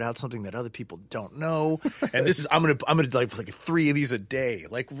have figured out something that other people don't know. And this is, I'm going to like 3 of these a day,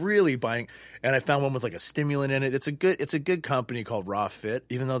 like really buying. And I found one with like a stimulant in it. It's a good company called Raw Fit,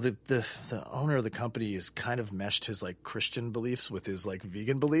 even though the owner of the company is kind of meshed his like Christian beliefs with his like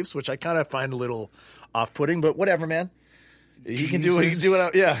vegan beliefs, which I kind of find a little off-putting, but whatever, man. He can do what he can do.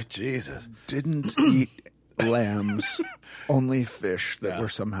 Yeah. Jesus. Didn't eat lambs. Only fish that were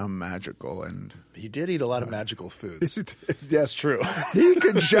somehow magical, and he did eat a lot of magical foods. Yes, true. He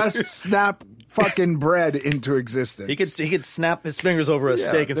could just snap fucking bread into existence. He could snap his fingers over a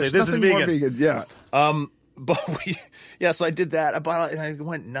steak and say, "This is vegan." Yeah. But so I did that. I bought it and I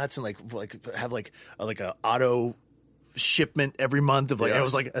went nuts and like have like a auto shipment every month of like I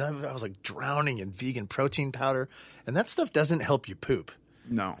was like drowning in vegan protein powder, and that stuff doesn't help you poop.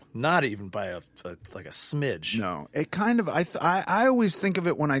 No, not even by a smidge. No, it kind of. I always think of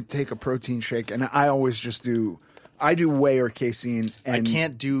it when I take a protein shake, and I always just do whey or casein. And I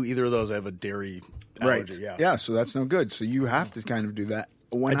can't do either of those. I have a dairy allergy. Right. Yeah. So that's no good. So you have to kind of do that.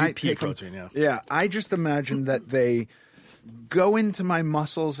 When I do pea protein. Yeah. I just imagine that they go into my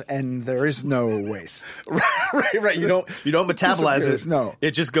muscles and there is no waste. Right. You don't metabolize it. No.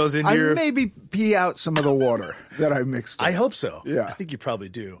 It just goes into your... I maybe pee out some of the water that I mixed up. I hope so. Yeah. I think you probably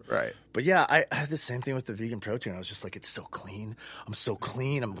do. Right. But yeah, I had the same thing with the vegan protein. I was just like, it's so clean. I'm so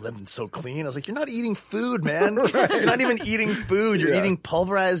clean. I'm living so clean. I was like, you're not eating food, man. Right. You're not even eating food. You're eating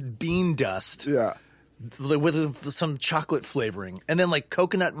pulverized bean dust. Yeah. With some chocolate flavoring, and then like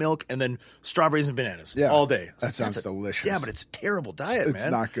coconut milk, and then strawberries and bananas all day. That sounds delicious. Yeah, but it's a terrible diet, man. It's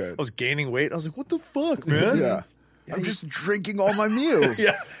not good. I was gaining weight. I was like, what the fuck, man? Yeah. I'm just drinking all my meals.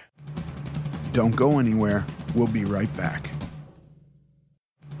 Yeah. Don't go anywhere. We'll be right back.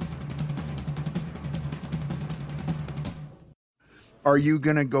 Are you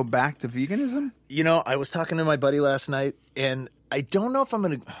going to go back to veganism? I was talking to my buddy last night, and I don't know if I'm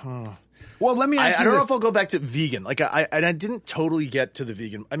going to... Well, let me ask you I don't know if I'll go back to vegan. Like I didn't totally get to the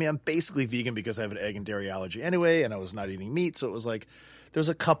vegan. I mean, I'm basically vegan because I have an egg and dairy allergy anyway, and I was not eating meat, so it was like there's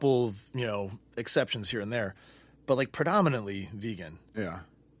a couple of, exceptions here and there, but like predominantly vegan. Yeah.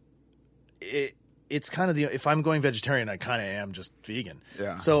 It's kind of if I'm going vegetarian, I kind of am just vegan.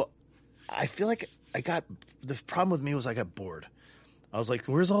 Yeah. So I feel like the problem with me was I got bored. I was like,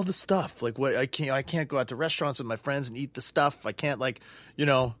 where's all the stuff? Like, what? I can't go out to restaurants with my friends and eat the stuff. I can't,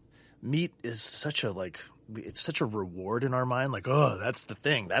 meat is such a it's such a reward in our mind. Like, oh, that's the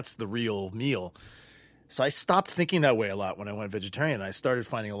thing. That's the real meal. So I stopped thinking that way a lot when I went vegetarian. I started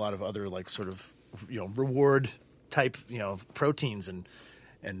finding a lot of other reward type proteins and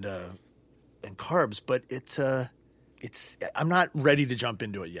carbs. But it's I'm not ready to jump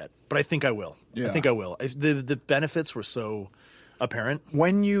into it yet. But I think I will. Yeah. I think I will. The benefits were so apparent.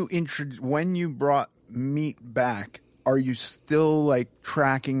 When you brought meat back, are you still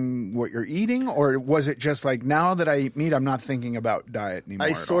tracking what you're eating, or was it just now that I eat meat, I'm not thinking about diet anymore?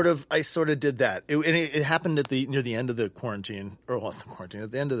 I sort of did that, and it happened near the end of the quarantine,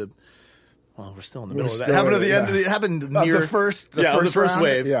 at the end of the. Well, we're still in the middle of that. It happened at the end. It happened near the first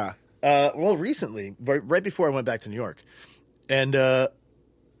wave. Yeah. Well, recently, right before I went back to New York, and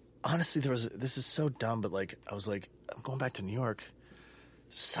honestly, this is so dumb, but I was like, I'm going back to New York.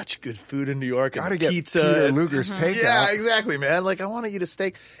 Such good food in New York. Gotta get pizza. Peter Luger's takeout. Yeah, exactly, man. I want to eat a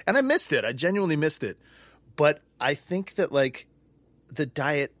steak. And I missed it. I genuinely missed it. But I think that, the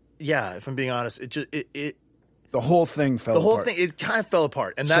diet, if I'm being honest, the whole thing fell apart. The whole thing, it kind of fell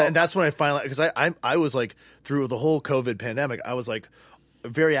apart. And that's when I finally, because I was through the whole COVID pandemic, I was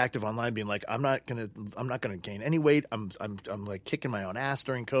very active online, being I'm not gonna gain any weight. I'm kicking my own ass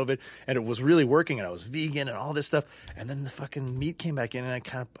during COVID, and it was really working. And I was vegan and all this stuff. And then the fucking meat came back in, and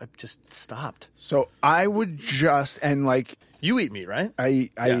I just stopped. So I would just you eat meat, right? I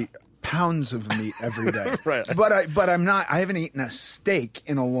eat pounds of meat every day, right? But I'm not. I haven't eaten a steak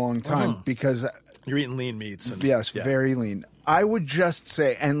in a long time because you're eating lean meats. And, yes, very lean. I would just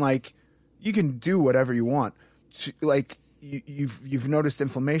say, and you can do whatever you want. You've noticed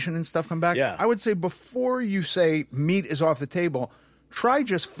inflammation and stuff come back? Yeah. I would say before you say meat is off the table, try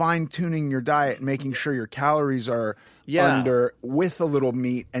just fine-tuning your diet and making sure your calories are under with a little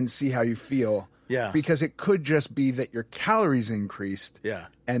meat and see how you feel. Yeah. Because it could just be that your calories increased. Yeah.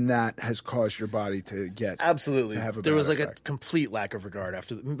 And that has caused your body to get absolutely. To have a there was effect. A complete lack of regard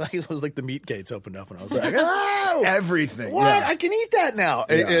after it was the meat gates opened up, and I was like, oh, everything. What? Yeah. I can eat that now.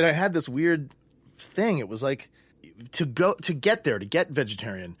 Yeah. And I had this weird thing. It was to get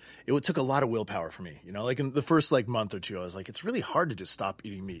vegetarian, it took a lot of willpower for me. In the first month or two, I was it's really hard to just stop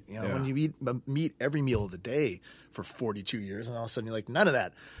eating meat. When you eat meat every meal of the day for 42 years, and all of a sudden you're none of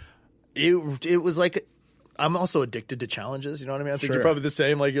that. It was I'm also addicted to challenges. You know what I mean? I think you're probably the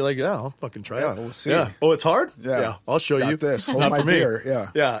same. You're yeah, I'll fucking try it. We'll see. Yeah. Oh, it's hard? Yeah. I'll show you. This. It's not for me. Beer.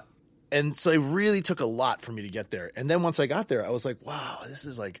 Yeah. Yeah. And so it really took a lot for me to get there. And then once I got there, I was wow, this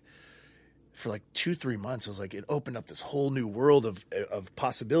is for 2-3 months, I was it opened up this whole new world of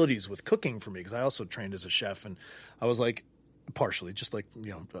possibilities with cooking for me, because I also trained as a chef, and I was partially just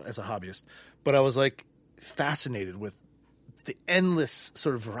as a hobbyist, but I was fascinated with the endless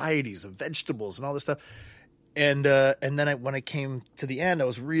sort of varieties of vegetables and all this stuff. And then when I came to the end, I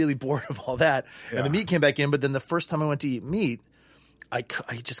was really bored of all that, and the meat came back in. But then the first time I went to eat meat, I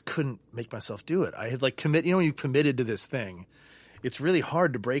just couldn't make myself do it. I had when you committed to this thing, it's really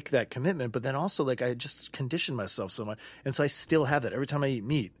hard to break that commitment. But then also I just conditioned myself so much. And so I still have that every time I eat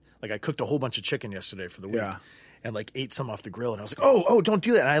meat. I cooked a whole bunch of chicken yesterday for the week and ate some off the grill. And I was oh, don't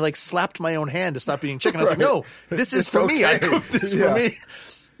do that. And I slapped my own hand to stop eating chicken. I was no, this is for me. I cooked this for me.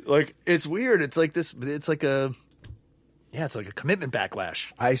 It's weird. It's this, it's a commitment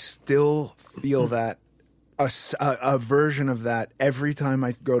backlash. I still feel that. A version of that every time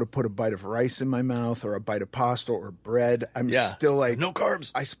I go to put a bite of rice in my mouth or a bite of pasta or bread. I'm still no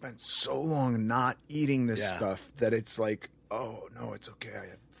carbs. I spent so long not eating this stuff that it's oh no, it's okay. I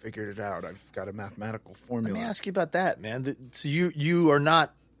figured it out. I've got a mathematical formula. Let me ask you about that, man. So you are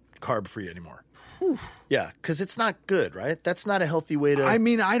not carb free anymore. Whew. Yeah, because it's not good, right? That's not a healthy way to. I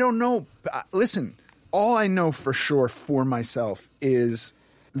mean, I don't know. Listen, all I know for sure for myself is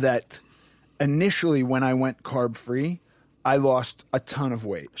that. Initially, when I went carb-free, I lost a ton of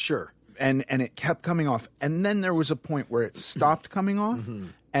weight. Sure. And it kept coming off. And then there was a point where it stopped coming off,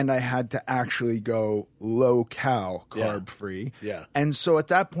 and I had to actually go low-cal carb-free. Yeah. And so at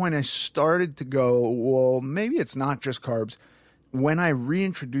that point, I started to go, well, maybe it's not just carbs. When I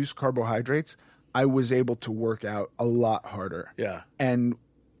reintroduced carbohydrates, I was able to work out a lot harder. Yeah. And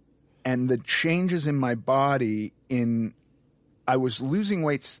the changes in my body in I was losing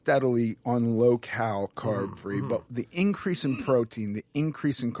weight steadily on low-cal, carb-free, but the increase in protein, the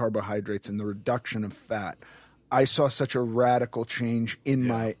increase in carbohydrates, and the reduction of fat, I saw such a radical change in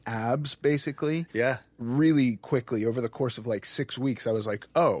my abs, basically. Yeah. Really quickly. Over the course of like 6 weeks, I was like,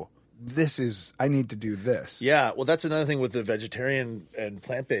 oh, I need to do this. Yeah, well, that's another thing with the vegetarian and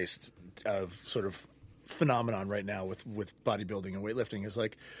plant-based sort of phenomenon right now with bodybuilding and weightlifting is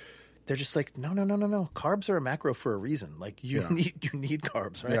like, they're just like, no. Carbs are a macro for a reason. Like you need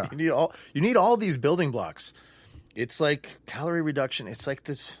carbs, right? Yeah. You need all these building blocks. It's like calorie reduction. It's like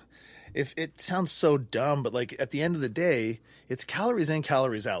this. If it sounds so dumb, but like at the end of the day, it's calories in,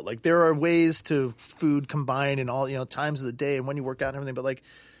 calories out. Like there are ways to food combine in all times of the day and when you work out and everything. But like,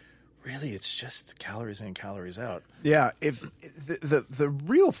 really, it's just calories in, calories out. Yeah. If the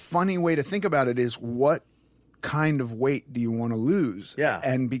real funny way to think about it is what kind of weight do you want to lose? Yeah.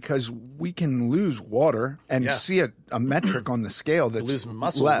 And because we can lose water and see a metric on the scale that's lose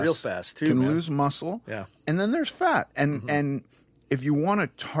muscle less, real fast too. Can lose muscle. Yeah. And then there's fat. And if you want to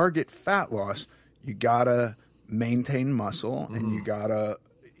target fat loss, you gotta maintain muscle and you gotta,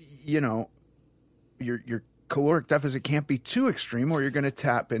 your caloric deficit can't be too extreme or you're going to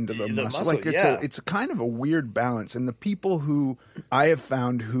tap into the muscle. Like it's a kind of a weird balance. And the people who I have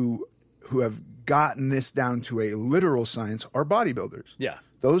found who have gotten this down to a literal science are bodybuilders. Yeah.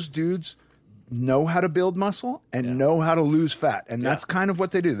 Those dudes know how to build muscle and know how to lose fat. And that's kind of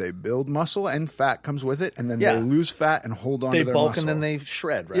what they do. They build muscle and fat comes with it. And then they lose fat and hold on to their muscle. They bulk and then they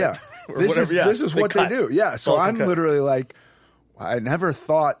shred, right? Yeah. This is what they do. Yeah. So I'm literally like, I never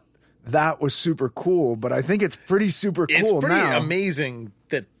thought that was super cool, but I think it's pretty super cool now. It's pretty amazing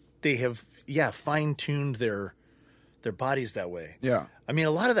that they have, fine-tuned their bodies that way. Yeah. I mean,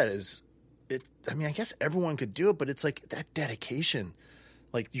 a lot of that is... I guess everyone could do it, but it's like that dedication.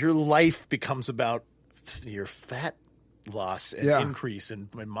 Like your life becomes about your fat loss and increase and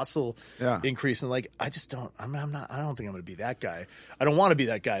muscle increase. And like, I just don't, I don't think I'm going to be that guy. I don't want to be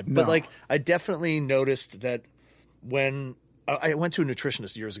that guy. But like, I definitely noticed that when I went to a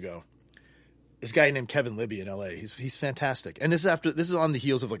nutritionist years ago, this guy named Kevin Libby in LA, he's fantastic. And this is on the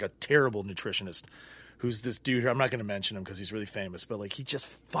heels of like a terrible nutritionist who's this dude. I'm not going to mention him because he's really famous, but like he just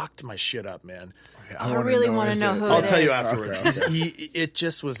fucked my shit up, man. I really want to know who it is. I'll tell you afterwards. Okay. It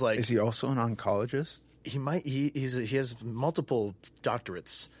just was like. Is he also an oncologist? He might. He has multiple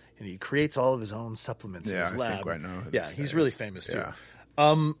doctorates, and he creates all of his own supplements in his lab. I think I know. Yeah, he's really famous too.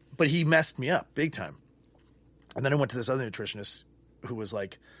 Yeah. But he messed me up big time. And then I went to this other nutritionist who was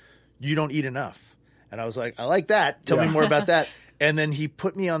like, "You don't eat enough," and I was like, "I like that. Tell me more about that." And then he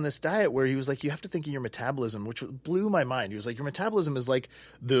put me on this diet where he was like, you have to think of your metabolism, which blew my mind. He was like, your metabolism is like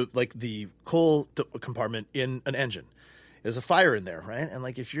the coal compartment in an engine. There's a fire in there, right? And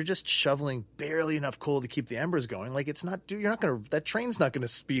like if you're just shoveling barely enough coal to keep the embers going, like that train's not going to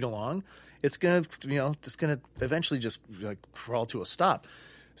speed along. It's going to, just going to eventually just like crawl to a stop.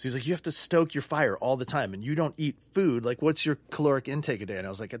 So he's like, you have to stoke your fire all the time, and you don't eat food. Like, what's your caloric intake a day? And I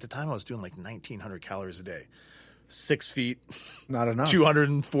was like, at the time I was doing like 1,900 calories a day. 6 feet, not enough,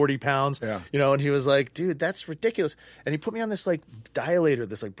 240 pounds, and he was like, dude, that's ridiculous. And he put me on this like dilator,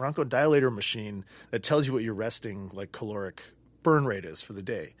 this like bronchodilator machine that tells you what your resting like caloric burn rate is for the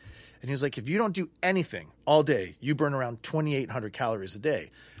day. And he was like, if you don't do anything all day, you burn around 2,800 calories a day.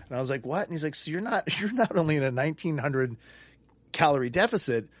 And I was like, what? And he's like, so you're not only in a 1,900 calorie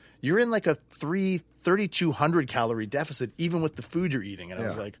deficit, you're in like a 3,200 calorie deficit, even with the food you're eating. And I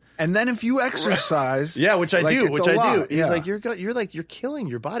was like, and then if you exercise, which I do. He's like, you're killing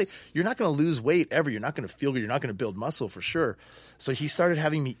your body. You're not going to lose weight ever. You're not going to feel good. You're not going to build muscle for sure. So he started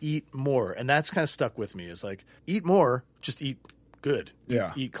having me eat more, and that's kind of stuck with me. Is like, eat more, just eat good.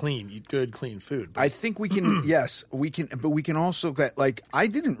 Eat clean, eat good, clean food. But I think we can, but we can also like, I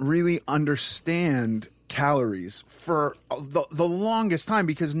didn't really understand calories for the longest time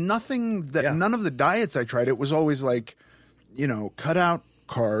because none of the diets I tried, it was always like, cut out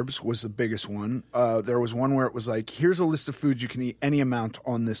carbs was the biggest one. There was one where it was like, here's a list of foods you can eat any amount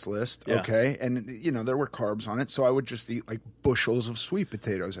on this list. Yeah. Okay. And there were carbs on it. So I would just eat like bushels of sweet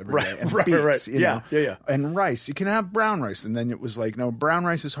potatoes every day. And beets, Yeah. And rice. You can have brown rice. And then it was like, no, brown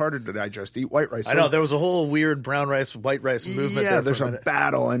rice is harder to digest. Eat white rice. I know there was a whole weird brown rice, white rice movement. Yeah. There's a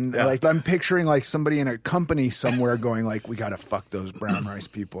battle. And like, I'm picturing like somebody in a company somewhere going like, we got to fuck those brown rice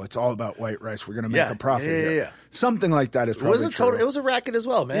people. It's all about white rice. We're going to make a profit here. Yeah. Something like that is probably true. It was a racket as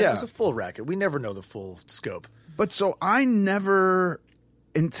well, man. Yeah. It was a full racket. We never know the full scope. But so I never,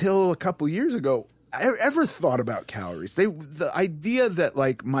 until a couple years ago, I ever thought about calories. The idea that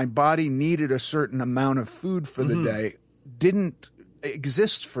like my body needed a certain amount of food for the day didn't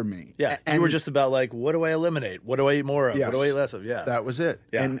exist for me. Yeah, and you were just about like, what do I eliminate? What do I eat more of? Yes, what do I eat less of? Yeah, that was it.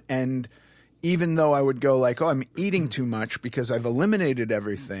 Yeah. And even though I would go like, oh, I'm eating too much because I've eliminated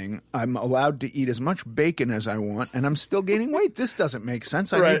everything, I'm allowed to eat as much bacon as I want, and I'm still gaining weight. This doesn't make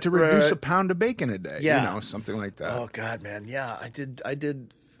sense. I need to reduce a pound of bacon a day. Yeah. Something like that. Oh, God, man. Yeah, I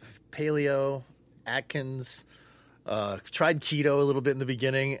did paleo, Atkins, tried keto a little bit in the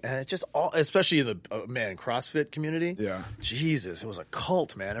beginning, and it's just all, especially in the CrossFit community. Yeah. Jesus, it was a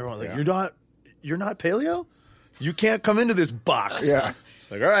cult, man. Everyone was like, you're not paleo? You can't come into this box. Yeah. It's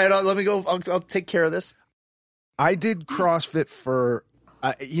like, all right, let me go. I'll take care of this. I did CrossFit for,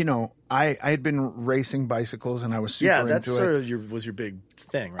 I had been racing bicycles and I was super into it. Yeah, that's sort of was your big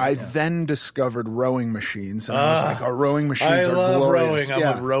thing, right? I then discovered rowing machines, and I was like, "Oh, rowing machines are love glorious." Rowing.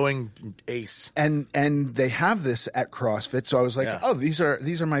 I'm a rowing ace. And they have this at CrossFit, so I was like, "Oh, these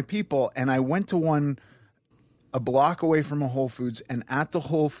are my people." And I went to one a block away from a Whole Foods, and at the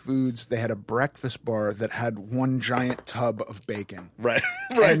Whole Foods they had a breakfast bar that had one giant tub of bacon. Right.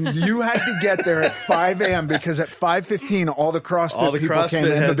 And you had to get there at 5 a.m. because at 5:15 all the CrossFit people came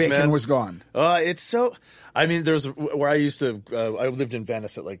in and the bacon was gone. It's so... I mean, there's where I used to... I lived in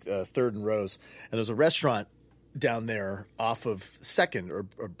Venice at like 3rd and Rose, and there's a restaurant down there off of 2nd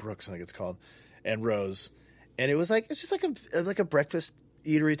or Brooks, I think it's called, and Rose. And it was like... It's just like a breakfast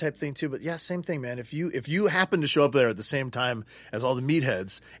eatery type thing too, but yeah, same thing, man. If you happen to show up there at the same time as all the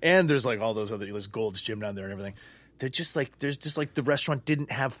meatheads, and there's like all those other, there's Gold's Gym down there and everything, there's just like the restaurant didn't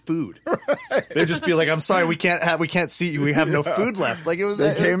have food. Right. They'd just be like, "I'm sorry, we can't seat you. We have no food left." Like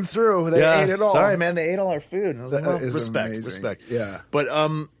they came through, they ate it all. Sorry, man, they ate all our food. And I was like, well, respect. Yeah, but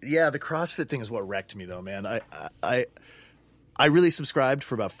the CrossFit thing is what wrecked me though, man. I really subscribed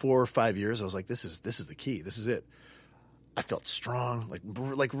for about 4 or 5 years. I was like, this is the key. This is it. I felt strong,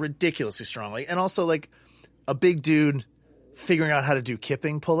 like ridiculously strong, and also like a big dude figuring out how to do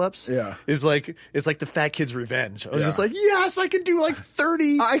kipping pull-ups. Yeah, it's like the fat kid's revenge. I was just like, yes, I can do like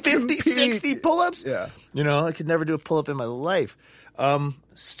 30, 50, 60 pull-ups. Yeah, I could never do a pull-up in my life.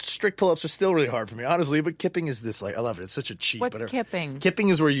 Strict pull-ups are still really hard for me, honestly. But kipping is this I love it. It's such a cheat. What's kipping? Kipping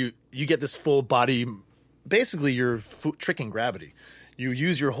is where you get this full body. Basically, you're tricking gravity. You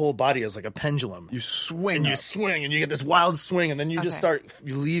use your whole body as like a pendulum. You swing. And you swing, and you get this wild swing, and then you just start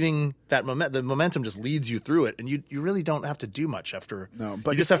leaving that the momentum just leads you through it, and you really don't have to do much after. No,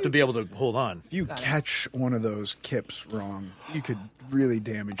 but you just have to be able to hold on. If you catch one of those kips wrong, you could really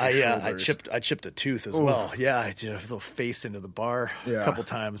damage your shoulders. I chipped a tooth as well. Yeah, I did a little face into the bar a couple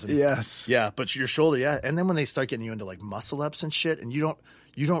times. And, yes. Yeah, but your shoulder, and then when they start getting you into like muscle ups and shit, and you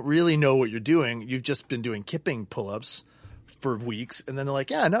don't really know what you're doing, you've just been doing kipping pull-ups for weeks, and then they're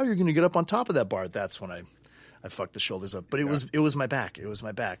like, yeah, now you're going to get up on top of that bar. That's when I fucked the shoulders up. But it was my back. It was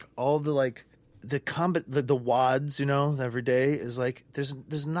my back. All the like the wads, every day is like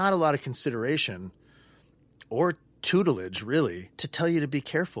there's not a lot of consideration or tutelage really to tell you to be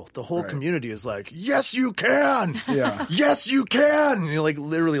careful. The whole community is like, yes, you can. Yeah. Yes, you can. And you're like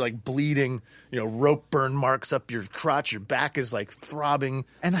literally like bleeding, rope burn marks up your crotch. Your back is like throbbing.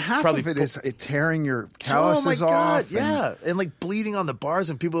 And half of it is tearing your calluses off. Yeah. And like bleeding on the bars,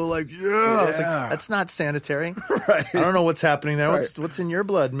 and people are like, yeah. It's like, that's not sanitary. Right. I don't know what's happening there. Right. What's in your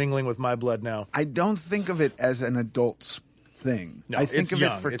blood mingling with my blood now? I don't think of it as an adult's thing. No, I think of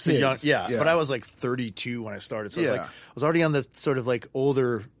young. it for it's kids. But I was like 32 when I started, so I was already on the sort of like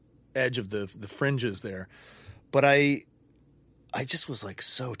older edge of the fringes there. But I just was like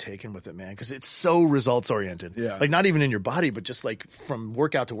so taken with it, man, because it's so results oriented. Yeah, like not even in your body, but just like from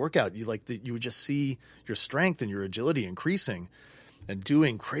workout to workout, you would just see your strength and your agility increasing, and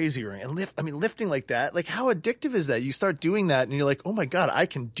doing crazier and lifting like that. Like how addictive is that? You start doing that, and you're like, oh my god, I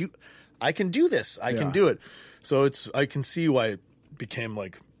can do this. I can do it. So I can see why it became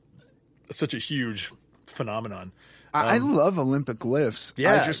like such a huge phenomenon. I love Olympic lifts.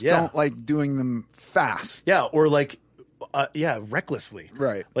 I just don't like doing them fast. Yeah, or like, recklessly.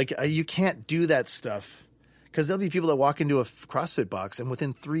 Right. Like you can't do that stuff because there'll be people that walk into a CrossFit box and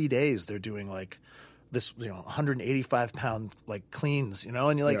within 3 days they're doing like this, 185 pound like cleans, and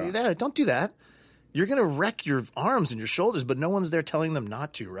you're like, don't do that. You're going to wreck your arms and your shoulders, but no one's there telling them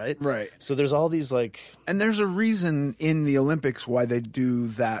not to, right? Right. So there's all these like... And there's a reason in the Olympics why they do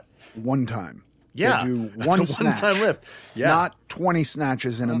that one time. Yeah. They do one snatch. One-time lift. Yeah. Not 20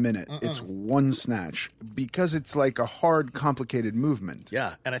 snatches in a minute. It's one snatch because it's like a hard, complicated movement.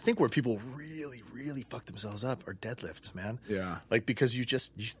 Yeah. And I think where people really, really fuck themselves up are deadlifts, man. Yeah. Like because you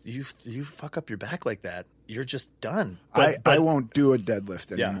fuck up your back like that, you're just done. But I won't do a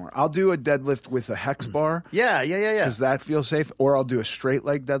deadlift anymore. I'll do a deadlift with a hex bar. Yeah. Because that feels safe. Or I'll do a straight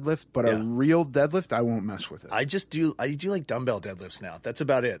leg deadlift. But a real deadlift, I won't mess with it. I do like dumbbell deadlifts now. That's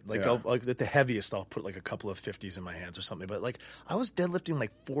about it. Like, at the heaviest, I'll put like a couple of 50s in my hands or something. But like, I was deadlifting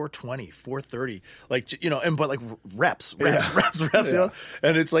like 420, 430. Like, you know, but like reps. You know?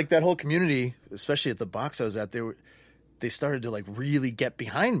 And it's like that whole community, especially at the box I was at, they started to like really get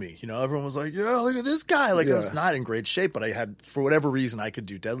behind me. You know, everyone was like, yeah, look at this guy. Like I was not in great shape, but I had, for whatever reason, I could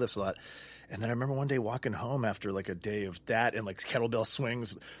do deadlifts a lot. And then I remember one day walking home after like a day of that and like kettlebell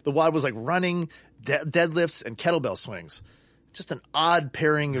swings. The WOD was like running, deadlifts, and kettlebell swings. Just an odd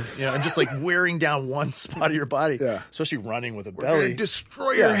pairing of, you know, and just like wearing down one spot of your body, especially running with a belly. We're gonna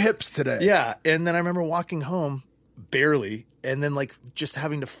destroy your hips today. Yeah. And then I remember walking home barely, and then like just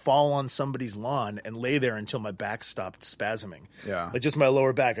having to fall on somebody's lawn and lay there until my back stopped spasming. Yeah. Like just my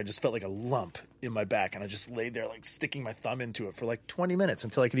lower back, I just felt like a lump in my back, and I just laid there like sticking my thumb into it for like 20 minutes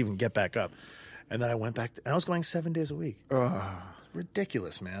until I could even get back up. And then I went back, and I was going 7 days a week.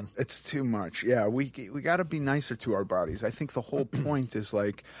 Ridiculous, man. It's too much. Yeah, we got to be nicer to our bodies. I think the whole point is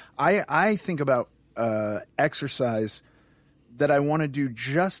like, I think about exercise that I want to do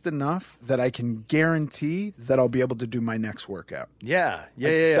just enough that I can guarantee that I'll be able to do my next workout. Yeah.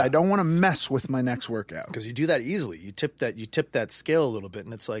 I don't want to mess with my next workout. Because you do that easily. You tip that scale a little bit,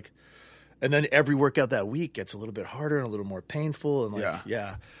 and it's like, and then every workout that week gets a little bit harder and a little more painful. And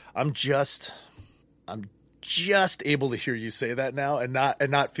like, I'm just able to hear you say that now and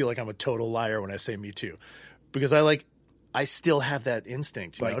not feel like I'm a total liar when I say me too. Because I still have that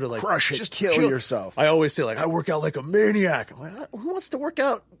instinct, you know, to like crush it, just kill yourself. I always say like, I work out like a maniac. I'm like, who wants to work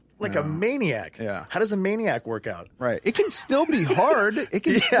out like a maniac? Yeah. How does a maniac work out? Right. It can still be hard.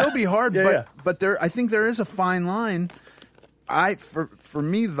 But I think there is a fine line. For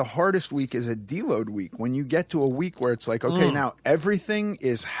me, the hardest week is a deload week. When you get to a week where it's like, okay, now everything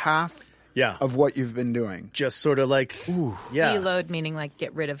is half of what you've been doing. Just sort of like, deload meaning like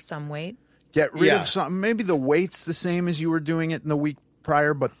get rid of some weight. Get rid of something. Maybe the weight's the same as you were doing it in the week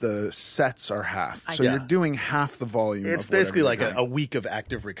prior, but the sets are half. So you're doing half the volume. It's basically like a week of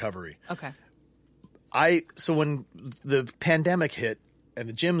active recovery. Okay. So when the pandemic hit and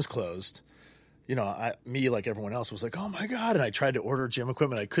the gyms closed, you know, me like everyone else was like, oh my God. And I tried to order gym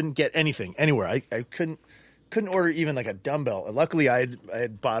equipment. I couldn't get anything anywhere. I couldn't order even like a dumbbell. And luckily I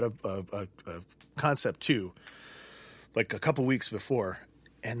had bought a Concept 2 like a couple weeks before.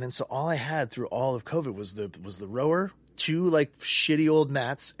 And then so all I had through all of COVID was the rower, 2 like shitty old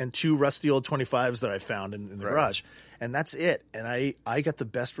mats, and 2 rusty old 25s that I found in the garage. And that's it. And I got the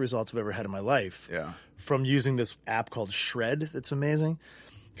best results I've ever had in my life from using this app called Shred. That's amazing.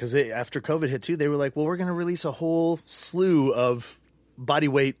 Because after COVID hit too, they were like, well, we're going to release a whole slew of body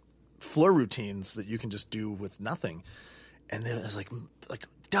weight floor routines that you can just do with nothing. And then it was like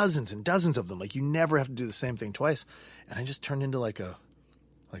dozens and dozens of them. Like you never have to do the same thing twice. And I just turned into like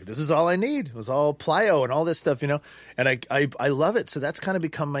this is all I need. It was all plyo and all this stuff, you know? And I love it. So that's kind of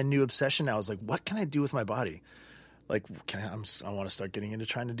become my new obsession now. Is like, what can I do with my body? Like, I want to start getting into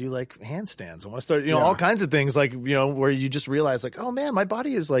trying to do like handstands. I want to start, you know, all kinds of things like, you know, where you just realize like, oh man, my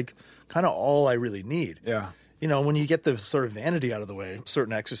body is like kind of all I really need. Yeah. You know, when you get the sort of vanity out of the way,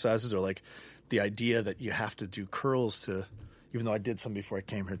 certain exercises are like the idea that you have to do curls to, even though I did some before I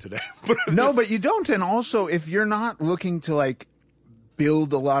came here today. No, but you don't. And also if you're not looking to like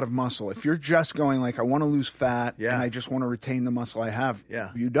build a lot of muscle. If you're just going like, I want to lose fat and I just want to retain the muscle I have,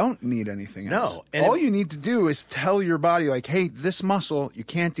 you don't need anything else. No. And all you need to do is tell your body like, hey, this muscle, you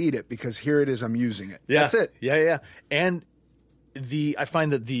can't eat it because here it is, I'm using it. Yeah. That's it. Yeah. And I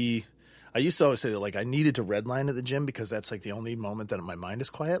find that I used to always say that like I needed to redline at the gym because that's like the only moment that my mind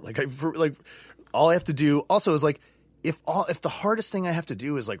is quiet. Like all I have to do also is like, if the hardest thing I have to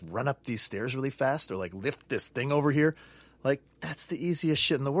do is like run up these stairs really fast or like lift this thing over here, like, that's the easiest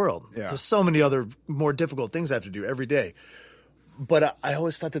shit in the world. Yeah. There's so many other more difficult things I have to do every day. But I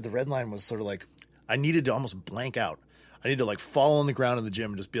always thought that the red line was sort of like, I needed to almost blank out. I need to like fall on the ground in the gym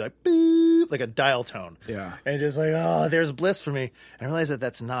and just be like, beep, like a dial tone. Yeah. And just like, oh, there's bliss for me. And I realized that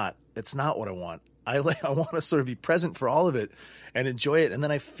it's not what I want. I want to sort of be present for all of it and enjoy it. And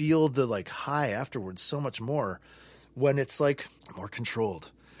then I feel the like high afterwards so much more when it's like more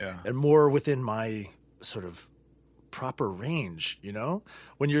controlled. Yeah. And more within my sort of proper range, you know,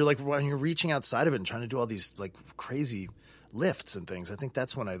 when you're reaching outside of it and trying to do all these like crazy lifts and things. I think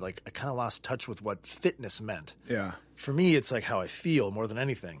that's when I kind of lost touch with what fitness meant. Yeah. For me, it's like how I feel more than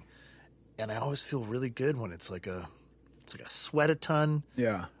anything. And I always feel really good when it's like a sweat a ton.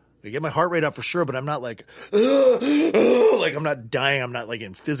 Yeah. I get my heart rate up for sure, but I'm not like, like I'm not dying. I'm not like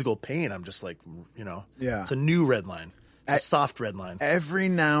in physical pain. I'm just like, it's a new red line. It's a soft red line. Every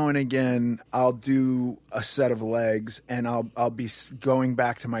now and again, I'll do a set of legs, and I'll be going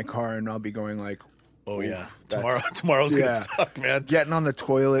back to my car, and I'll be going like, oh yeah, tomorrow's gonna suck, man. Getting on the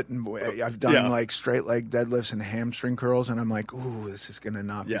toilet, and I've done like straight leg deadlifts and hamstring curls, and I'm like, ooh, this is gonna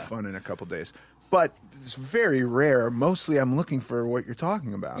not be fun in a couple days. But it's very rare. Mostly, I'm looking for what you're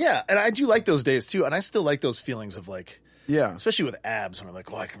talking about. Yeah, and I do like those days too, and I still like those feelings of like, especially with abs, when I'm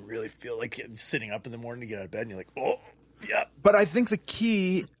like, I can really feel like sitting up in the morning to get out of bed, and you're like, oh. Yeah, but I think the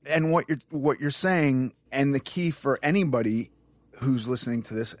key, and what you're saying, and the key for anybody who's listening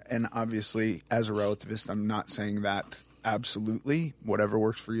to this, and obviously as a relativist, I'm not saying that absolutely. Whatever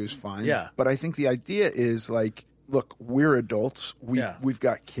works for you is fine. Yeah. But I think the idea is like, look, we're adults. We've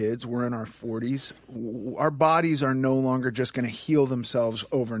got kids. We're in our 40s. Our bodies are no longer just going to heal themselves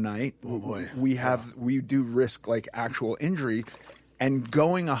overnight. Oh boy. We do risk like actual injury, and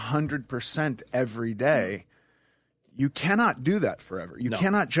going 100% every day. You cannot do that forever. You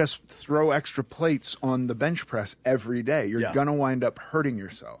cannot just throw extra plates on the bench press every day. You're going to wind up hurting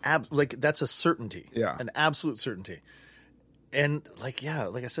yourself. That's a certainty. Yeah. An absolute certainty. And like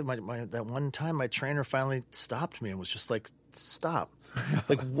I said, that one time my trainer finally stopped me and was just like, stop.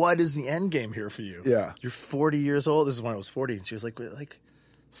 Like, what is the end game here for you? Yeah. You're 40 years old. This is when I was 40. And she was like,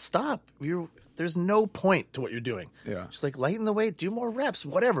 stop. There's no point to what you're doing. Yeah. She's like, lighten the weight, do more reps,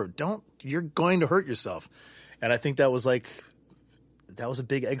 whatever. You're going to hurt yourself. And I think that was a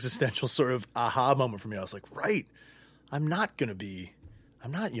big existential sort of aha moment for me. I was like, right, I'm not young.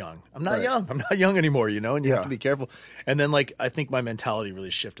 I'm not young. I'm not young anymore, and you have to be careful. And then I think my mentality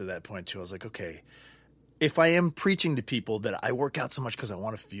really shifted at that point too. I was like, okay, if I am preaching to people that I work out so much because I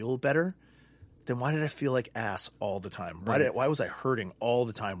want to feel better, then why did I feel like ass all the time? Right. Why was I hurting all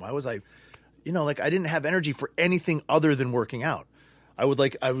the time? Why was I, I didn't have energy for anything other than working out. I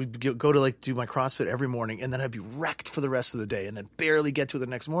would go to do my CrossFit every morning, and then I'd be wrecked for the rest of the day and then barely get to it the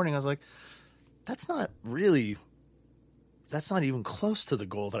next morning. I was like, that's not even close to the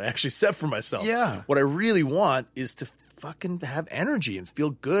goal that I actually set for myself. Yeah. What I really want is to fucking have energy and feel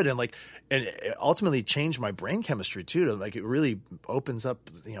good and ultimately change my brain chemistry too. It really opens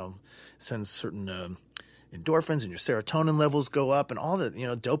up, sends certain endorphins and your serotonin levels go up and all the,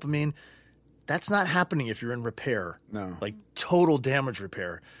 dopamine. That's not happening if you're in repair. No. Total damage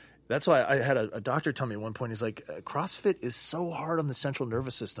repair. That's why I had a doctor tell me at one point, he's like, CrossFit is so hard on the central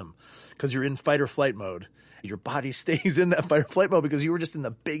nervous system because you're in fight or flight mode. Your body stays in that fight or flight mode because you were just in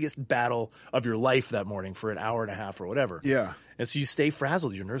the biggest battle of your life that morning for an hour and a half or whatever. Yeah. And so you stay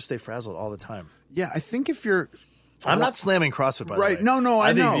frazzled. Your nerves stay frazzled all the time. Yeah, I think if you're... I'm not slamming CrossFit, by the way. Right. No,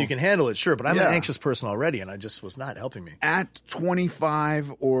 I know. think if you can handle it, sure. But I'm an anxious person already, and I just was not helping me. At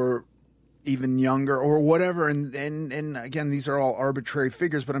 25 or... even younger or whatever, and again, these are all arbitrary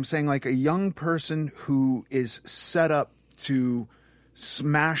figures, but I'm saying a young person who is set up to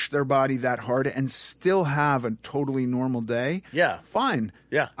smash their body that hard and still have a totally normal day, fine.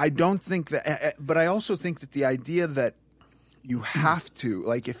 Yeah. I don't think that, but I also think that the idea that you have to,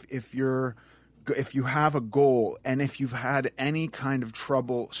 if you have a goal and if you've had any kind of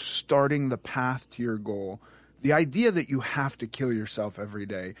trouble starting the path to your goal, the idea that you have to kill yourself every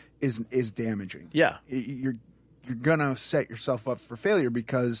day is damaging. Yeah. You're going to set yourself up for failure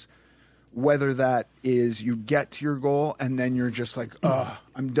because whether that is you get to your goal and then you're just like,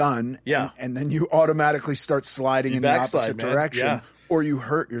 I'm done. Yeah. And then you automatically start sliding in the opposite direction or you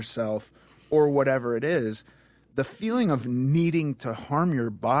hurt yourself or whatever it is. The feeling of needing to harm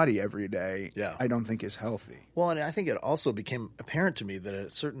your body every day, I don't think is healthy. Well, and I think it also became apparent to me that at a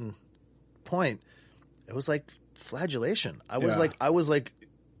certain point, it was like flagellation. I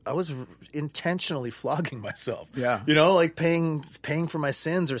was intentionally flogging myself. Yeah. Paying for my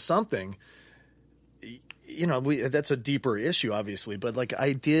sins or something. That's a deeper issue, obviously. But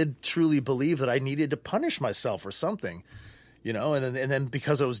I did truly believe that I needed to punish myself or something. And then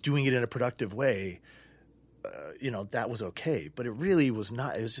because I was doing it in a productive way, that was okay. But it really was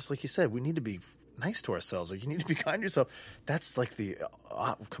not. It was just like you said. We need to be nice to ourselves. You need to be kind to yourself. That's the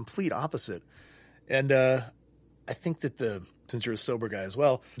complete opposite. And I think that since you're a sober guy as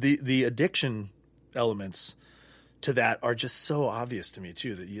well, the addiction elements to that are just so obvious to me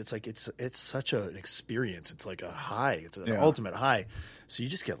too. That it's such an experience. It's like a high. It's an ultimate high. So you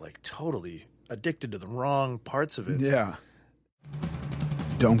just get totally addicted to the wrong parts of it. Yeah.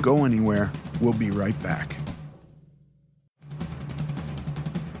 Don't go anywhere. We'll be right back.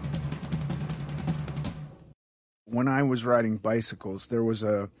 When I was riding bicycles, there was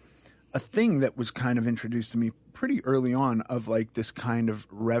a a thing that was kind of introduced to me pretty early on of like this kind of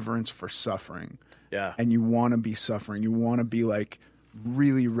reverence for suffering. Yeah. And you want to be suffering. You want to be like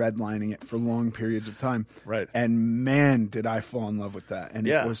really redlining it for long periods of time. Right. And man, did I fall in love with that. And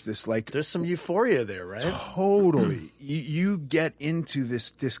it was this like... There's some euphoria there, right? Totally. You get into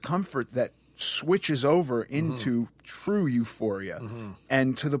this discomfort that switches over into true euphoria.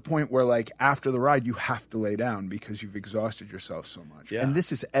 And to the point where like after the ride, you have to lay down because you've exhausted yourself so much. Yeah. And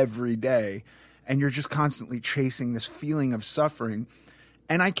this is every day. And you're just constantly chasing this feeling of suffering.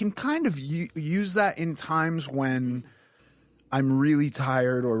 And I can kind of use that in times when I'm really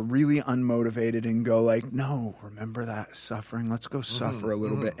tired or really unmotivated and go like, no, remember that suffering? Let's go suffer a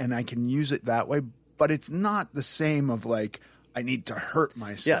little bit. And I can use it that way. But it's not the same of like, I need to hurt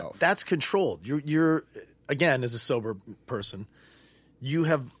myself. Yeah, that's controlled. You're again, as a sober person, you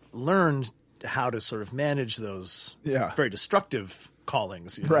have learned how to sort of manage those very destructive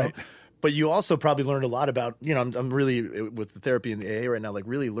callings. You know? Right. But you also probably learned a lot about, you know, I'm really with the therapy in the AA right now, like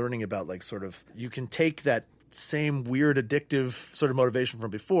really learning about like sort of you can take that same weird addictive sort of motivation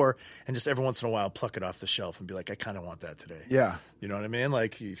from before and just every once in a while pluck it off the shelf and be like, I kind of want that today. Yeah. You know what I mean?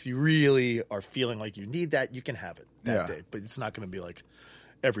 Like if you really are feeling like you need that, you can have it that day. But it's not going to be like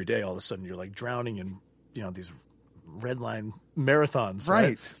every day all of a sudden you're like drowning in, you know, these red line marathons.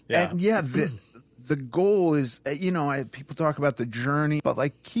 Right. Yeah. And the goal is, you know, people talk about the journey, but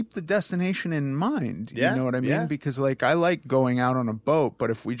like keep the destination in mind. You know what I mean? Yeah. Because like I like going out on a boat,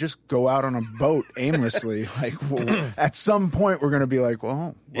 but if we just go out on a boat aimlessly, like at some point we're going to be like,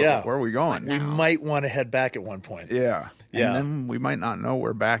 well, where are we going now? We might want to head back at one point. Yeah. And then we might not know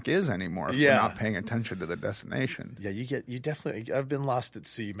where back is anymore if we're not paying attention to the destination. Yeah, you definitely. I've been lost at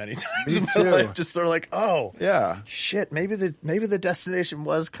sea many times in my life. Just sort of like, oh, shit. Maybe the destination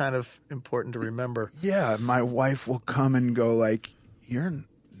was kind of important to remember. Yeah, my wife will come and go like, you're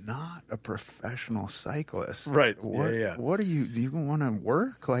not a professional cyclist, right? What are you? Do you want to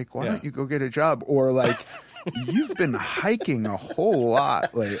work? Like, why don't you go get a job? Or like, you've been hiking a whole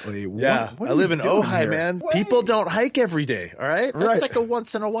lot lately. What I live in Ojai, man. People don't hike every day. All right, that's like a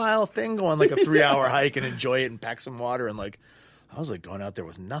once in a while thing. Go on like a 3-hour hike and enjoy it and pack some water and like. I was like going out there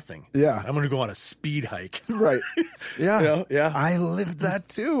with nothing. Yeah. I'm going to go on a speed hike. Right. Yeah. You know? Yeah. I lived that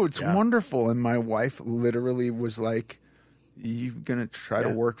too. It's wonderful. And my wife literally was like, you going to try to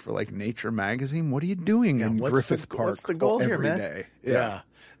work for like Nature magazine? What are you doing in Griffith Park? What's the goal here, man? Day? Yeah.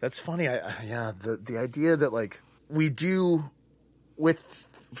 That's funny. The idea that like we do with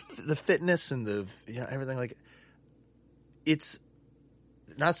the fitness and the everything, like it's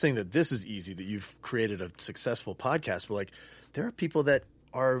not saying that this is easy, that you've created a successful podcast, but like there are people that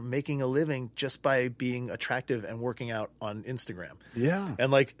are making a living just by being attractive and working out on Instagram. Yeah.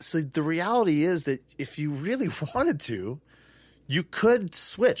 And like, so the reality is that if you really wanted to, you could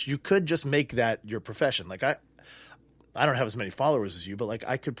switch. You could just make that your profession. Like I don't have as many followers as you, but like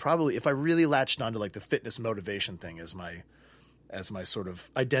I could probably, if I really latched onto like the fitness motivation thing as my sort of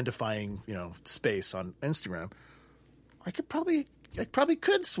identifying, you know, space on Instagram, I probably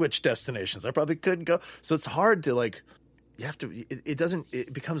could switch destinations. I probably could go. So it's hard to like, you have to,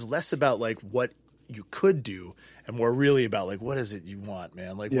 it becomes less about like what you could do and more really about like, what is it you want,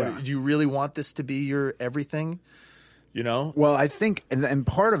 man? Like, what, do you really want this to be your everything? You know? Well, I think, and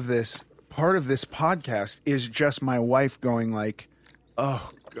part of this podcast is just my wife going like,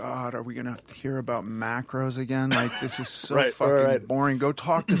 oh God, are we going to hear about macros again? Like, this is so fucking boring. Go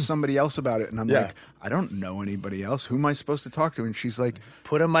talk to somebody else about it. And I'm like, I don't know anybody else. Who am I supposed to talk to? And she's like,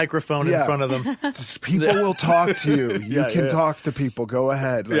 put a microphone in front of them. People will talk to you. You can talk to people. Go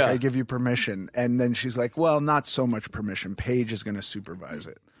ahead. Like, I give you permission. And then she's like, well, not so much permission. Paige is going to supervise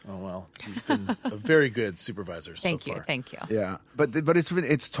it. Oh, well, you've been a very good supervisor so far. Thank you. Yeah. But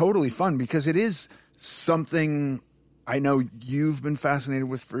it's totally fun because it is something I know you've been fascinated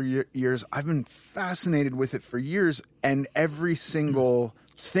with for years. I've been fascinated with it for years. And every single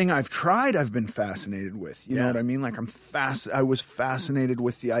thing I've tried, I've been fascinated with. You know what I mean? Like I was fascinated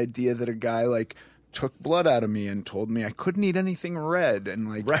with the idea that a guy like took blood out of me and told me I couldn't eat anything red and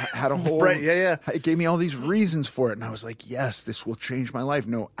like had a whole it gave me all these reasons for it. And I was like, yes, this will change my life.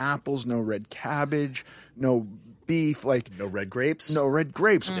 No apples, no red cabbage, no beef, like no red grapes,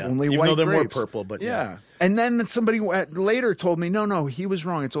 only Even white though they're grapes. more purple, but And then somebody later told me, no, he was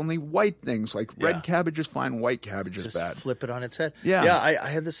wrong. It's only white things. Like red cabbage is fine, white cabbage is bad. Flip it on its head. I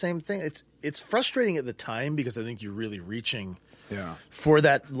had the same thing. It's frustrating at the time because I think you're really reaching for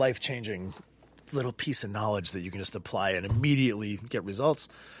that life-changing little piece of knowledge that you can just apply and immediately get results.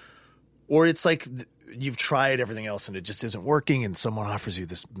 Or it's like you've tried everything else and it just isn't working and someone offers you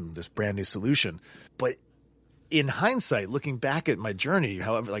this brand new solution. But in hindsight, looking back at my journey,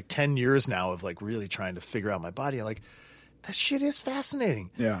 however, like 10 years now of like really trying to figure out my body, I'm like, that shit is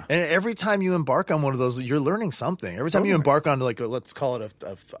fascinating. Yeah. And every time you embark on one of those, you're learning something. Every time you embark on like let's call it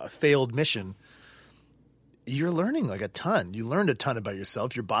a failed mission, you're learning like a ton. You learned a ton about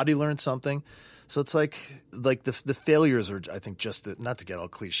yourself. Your body learned something. So it's like the failures are, I think, just not to get all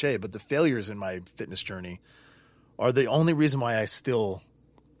cliche, but the failures in my fitness journey are the only reason why I still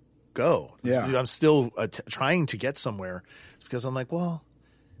go. Yeah. I'm still trying to get somewhere. It's because I'm like, well,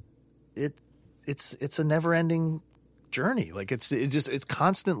 it's a never ending journey. Like it's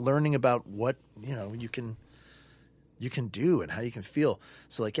constant learning about what, you can do and how you can feel.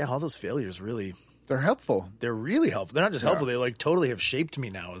 So like, yeah, all those failures really, they're helpful. They're really helpful. They're not just helpful. They like totally have shaped me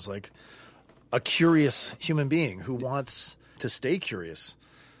now as like a curious human being who wants to stay curious.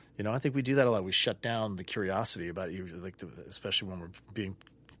 I think we do that a lot. We shut down the curiosity about you, like especially when we're being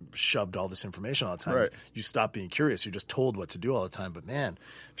shoved all this information all the time. Right. You stop being curious. You're just told what to do all the time. But man,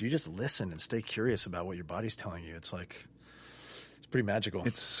 if you just listen and stay curious about what your body's telling you, it's like, it's pretty magical.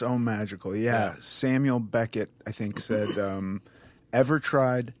 It's so magical. Yeah. Samuel Beckett, I think, said, ever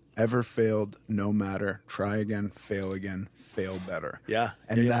tried, ever failed, no matter. Try again, fail better. Yeah.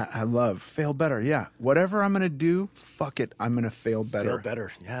 And that I love. Fail better. Yeah. Whatever I'm going to do, fuck it. I'm going to fail better. Fail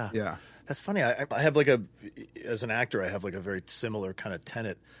better. Yeah. Yeah. That's funny. I have as an actor, I have like a very similar kind of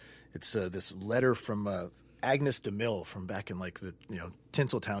tenet. It's this letter from Agnes DeMille from back in like the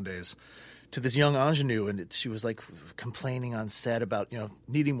Tinseltown days to this young ingenue, and she was like complaining on set about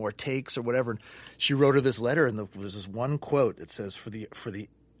needing more takes or whatever. And she wrote her this letter, and there's this one quote. It says, "For the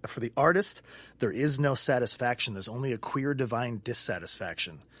artist, there is no satisfaction. There's only a queer divine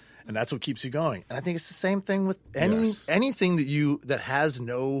dissatisfaction." And that's what keeps you going. And I think it's the same thing with anything that has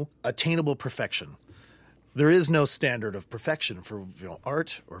no attainable perfection. There is no standard of perfection for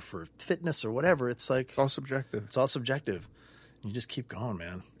art or for fitness or whatever. It's like it's all subjective. It's all subjective. You just keep going,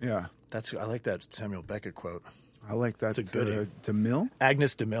 man. Yeah. I like that Samuel Beckett quote. I like that. It's a goodie. DeMille?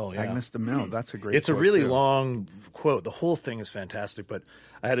 Agnes DeMille, yeah. Agnes DeMille. That's a great It's quote, a really too. long quote. The whole thing is fantastic, but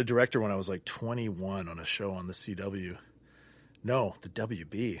I had a director when I was like 21 on a show on the CW. No, the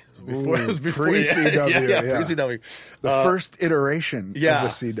WB. It was before pre-CW. Yeah, pre-CW. The first iteration of the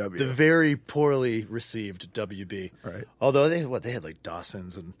CW. The very poorly received WB. Right. Although they had like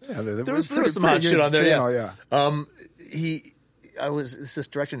Dawson's and there was some hot shit on there. Channel, It's this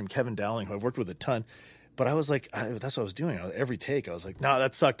director named Kevin Dowling who I've worked with a ton. But I was like, that's what I was doing. Every take, I was like, no,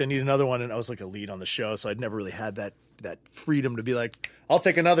 that sucked. I need another one. And I was like a lead on the show, so I'd never really had that freedom to be like, I'll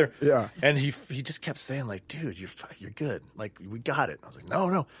take another. Yeah. And he just kept saying like, dude, you're good. Like, we got it. I was like,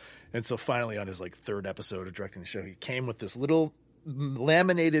 no. And so finally on his like third episode of directing the show, he came with this little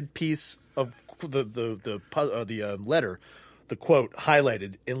laminated piece of the letter, the quote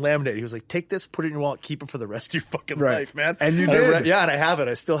highlighted and laminated. He was like, take this, put it in your wallet, keep it for the rest of your fucking life, man. And you did. And I have it.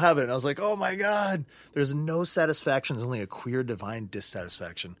 I still have it. And I was like, oh my God, there's no satisfaction. There's only a queer divine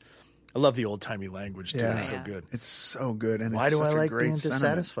dissatisfaction. I love the old timey language too. Yeah. It's so good. It's so good. And why it's do I such a like great being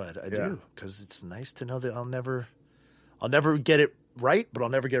dissatisfied? I do, because it's nice to know that I'll never get it right, but I'll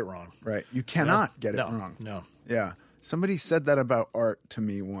never get it wrong. Right. You cannot get it wrong. No. Yeah. Somebody said that about art to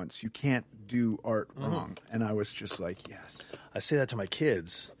me once. You can't do art wrong. And I was just like, yes. I say that to my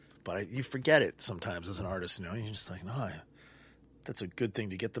kids, but you forget it sometimes as an artist. You're just like, no, that's a good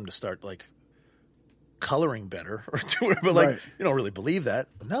thing to get them to start like coloring better or do whatever. But like, you don't really believe that.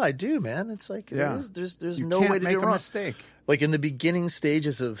 But no, I do, man. It's like there's no way to do it wrong. Mistake. Like in the beginning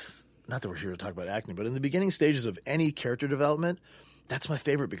stages of, not that we're here to talk about acting, but in the beginning stages of any character development, that's my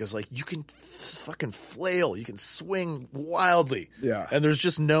favorite because like you can fucking flail, you can swing wildly. Yeah. And there's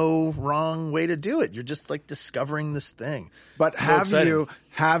just no wrong way to do it. You're just like discovering this thing. But So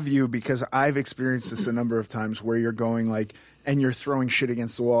have you, because I've experienced this a number of times where you're going like, and you're throwing shit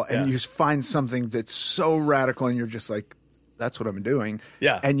against the wall and you find something that's so radical and you're just like, that's what I'm doing.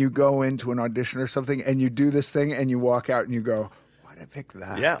 Yeah. And you go into an audition or something and you do this thing and you walk out and you go, why'd I pick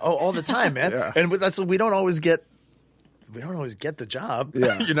that? Yeah. Oh, all the time, man. Yeah. And we don't always get the job,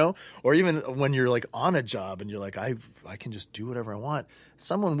 or even when you're like on a job and you're like, I can just do whatever I want.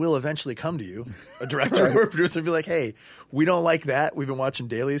 Someone will eventually come to you, a director or a producer, and be like, hey, we don't like that. We've been watching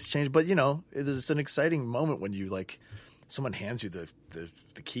dailies change. But, it's an exciting moment when you like someone hands you the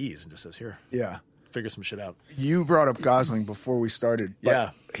keys and just says, here. Yeah. Figure some shit out. You brought up Gosling before we started.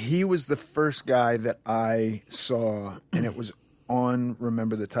 But he was the first guy that I saw, and it was on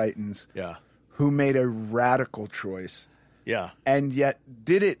Remember the Titans. Yeah. Who made a radical choice. Yeah. And yet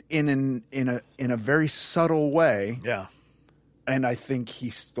did it in a very subtle way. Yeah. And I think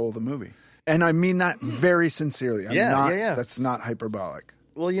he stole the movie. And I mean that very sincerely. That's not hyperbolic.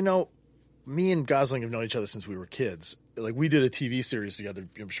 Well, me and Gosling have known each other since we were kids. Like, we did a TV series together.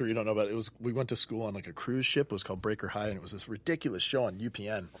 I'm sure you don't know about it. We went to school on like a cruise ship. It was called Breaker High, and it was this ridiculous show on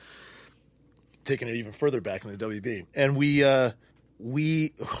UPN, taking it even further back in the WB. And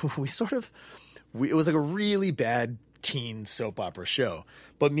we sort of, it was like a really bad teen soap opera show.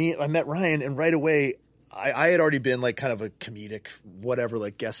 But I met Ryan, and right away, I had already been like kind of a comedic, whatever,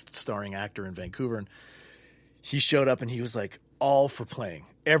 like guest starring actor in Vancouver. And he showed up and he was like all for playing.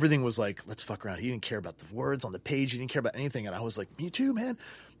 Everything was like, let's fuck around. He didn't care about the words on the page. He didn't care about anything. And I was like, me too, man.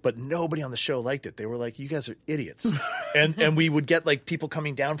 But nobody on the show liked it. They were like, you guys are idiots. and we would get like people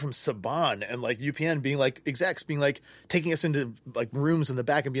coming down from Saban and like UPN being like, execs being like, taking us into like rooms in the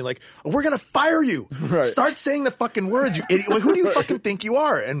back and being like, oh, we're going to fire you. Right. Start saying the fucking words, you idiot. Like, who do you fucking think you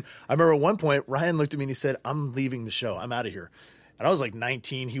are? And I remember at one point, Ryan looked at me and he said, I'm leaving the show. I'm out of here. And I was like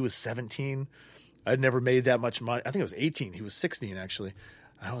 19. He was 17. I'd never made that much money. I think I was 18. He was 16, actually.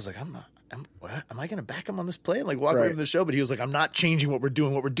 And I was like, am I going to back him on this play and like walk away from the show? But he was like, I'm not changing what we're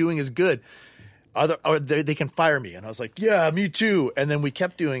doing. What we're doing is good. They can fire me. And I was like, yeah, me too. And then we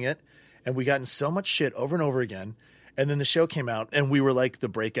kept doing it, and we got in so much shit over and over again. And then the show came out, and we were like the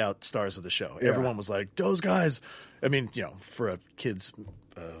breakout stars of the show. Yeah. Everyone was like, those guys. I mean, you know, for a kid's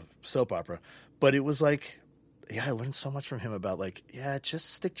soap opera. But it was like, yeah, I learned so much from him about like, yeah,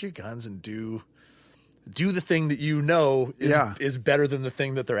 just stick to your guns and do the thing that you know is better than the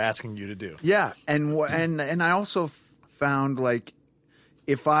thing that they're asking you to do. Yeah, and I also found like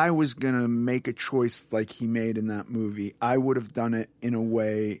if I was going to make a choice like he made in that movie, I would have done it in a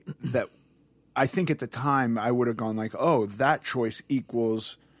way that I think at the time I would have gone like, oh, that choice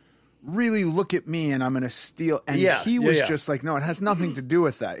equals really look at me and I'm going to steal. And he was just like, no, it has nothing to do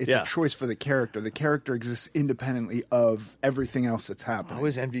with that. It's a choice for the character. The character exists independently of everything else that's happening. I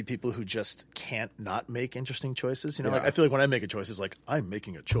always envy people who just can't not make interesting choices. You know, like I feel like when I make a choice, it's like I'm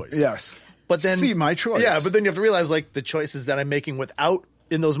making a choice. Yes. But then see my choice. Yeah, but then you have to realize like the choices that I'm making without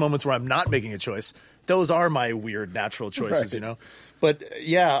in those moments where I'm not making a choice, those are my weird natural choices, you know? But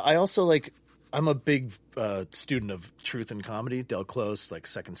yeah, I also like I'm a big student of truth and comedy. Del Close, like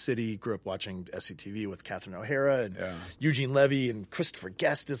Second City. Grew up watching SCTV with Catherine O'Hara and Eugene Levy, and Christopher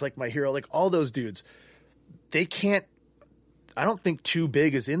Guest is like my hero. Like all those dudes, they can't. I don't think too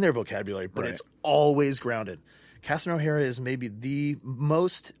big is in their vocabulary, but it's always grounded. Catherine O'Hara is maybe the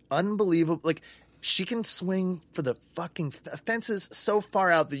most unbelievable. Like she can swing for the fucking fences so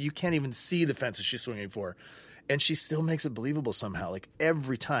far out that you can't even see the fences she's swinging for, and she still makes it believable somehow. Like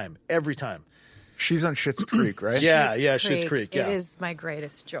every time. She's on Schitt's Creek, right? Schitt's Creek. Yeah, it is my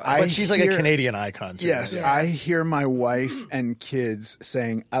greatest joy. But she's like a Canadian icon, too. Yes, I hear my wife and kids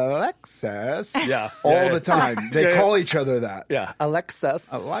saying Alexis all the time. They call each other that. Yeah, Alexis.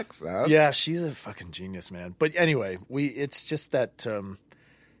 Yeah, she's a fucking genius, man. But anyway, it's just that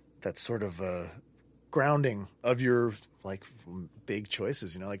that sort of grounding of your like big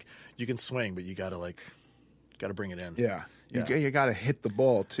choices. You know, like you can swing, but you gotta bring it in. Yeah. You got to hit the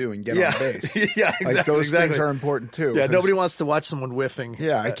ball, too, and get on base. Yeah, exactly. Like those things are important, too. Yeah, nobody wants to watch someone whiffing.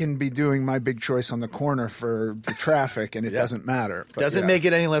 Yeah, I can be doing my big choice on the corner for the traffic, and it doesn't matter. But doesn't make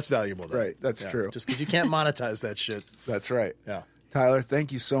it any less valuable, though. Right, that's true. Just because you can't monetize that shit. That's right. Yeah. Tyler,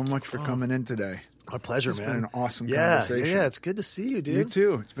 thank you so much for coming in today. My pleasure, man. It's been an awesome conversation. Yeah, it's good to see you, dude. You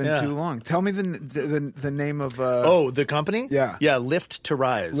too. It's been too long. Tell me the name of... the company? Yeah. Yeah, Lift to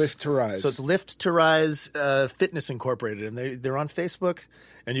Rise. Lift to Rise. So it's Lift to Rise Fitness Incorporated, and they're on Facebook,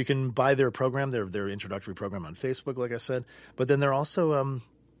 and you can buy their program, their introductory program on Facebook, like I said. But then they're also...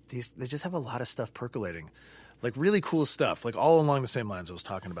 they just have a lot of stuff percolating. Like really cool stuff, like all along the same lines I was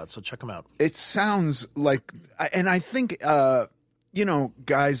talking about. So check them out. It sounds like... And I think... you know,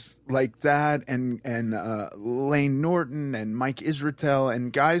 guys like that and Lane Norton and Mike Israetel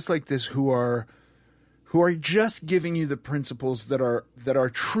and guys like this who are just giving you the principles that are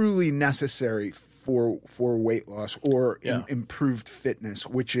truly necessary for weight loss or improved fitness,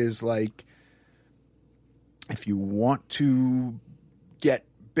 which is like if you want to get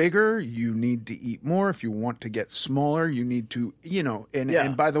bigger, you need to eat more. If you want to get smaller, you need to, you know,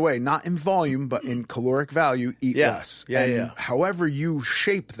 and by the way, not in volume, but in caloric value, eat less. However you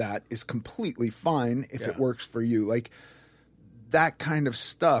shape that is completely fine if it works for you. Like that kind of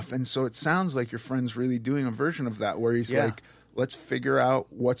stuff. And so it sounds like your friend's really doing a version of that where he's like, let's figure out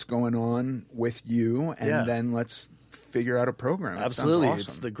what's going on with you and then let's figure out a program. Absolutely. Awesome.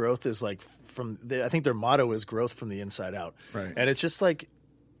 It's the growth is like I think their motto is growth from the inside out. Right. And it's just like,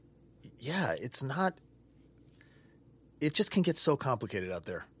 it's not – it just can get so complicated out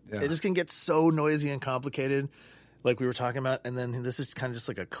there. Yeah. It just can get so noisy and complicated like we were talking about. And then this is kind of just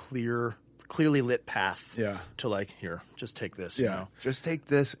like a clearly lit path to like, here, just take this. You know? Just take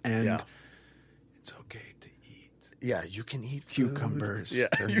this and it's okay to eat. Yeah, you can eat cucumbers. Food. Yeah.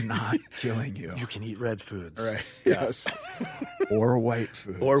 They're not killing you. You can eat red foods. Right. Yes. Or white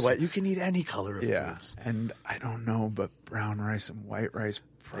foods. Or white. You can eat any color of foods. And I don't know, but brown rice and white rice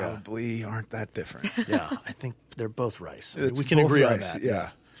probably aren't that different. Yeah, I think they're both rice. I mean, we can agree rice. on that. Yeah.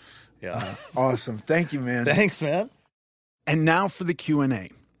 Yeah. Awesome. Thank you, man. Thanks, man. And now for the Q&A.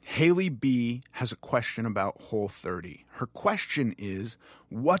 Haley B has a question about Whole30. Her question is,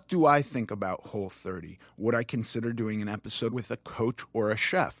 what do I think about Whole30? Would I consider doing an episode with a coach or a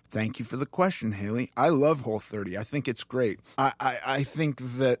chef? Thank you for the question, Haley. I love Whole30. I think it's great. I think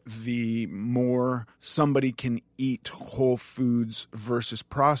that the more somebody can eat whole foods versus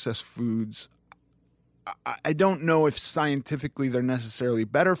processed foods, I don't know if scientifically they're necessarily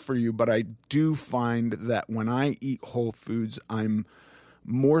better for you, but I do find that when I eat whole foods, I'm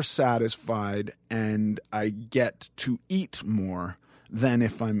more satisfied and I get to eat more than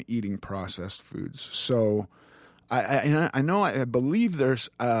if I'm eating processed foods. So I believe there's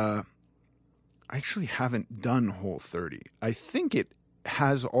I actually haven't done Whole30. I think it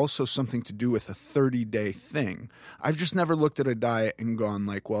has also something to do with a 30-day thing. I've just never looked at a diet and gone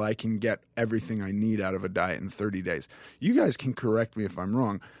like, well, I can get everything I need out of a diet in 30 days. You guys can correct me if I'm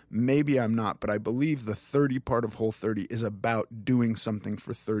wrong. Maybe I'm not, but I believe the 30 part of Whole30 is about doing something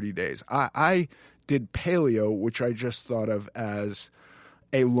for 30 days. I did paleo, which I just thought of as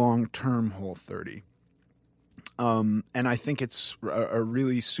a long-term Whole30. And I think it's a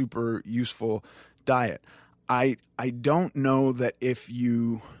really super useful diet. I don't know that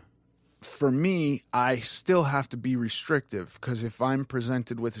for me, I still have to be restrictive, because if I'm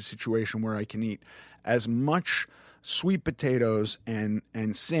presented with a situation where I can eat as much sweet potatoes and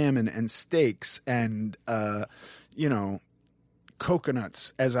salmon and steaks and,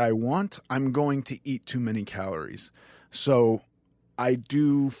 coconuts as I want, I'm going to eat too many calories. So I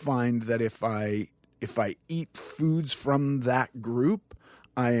do find that if I eat foods from that group,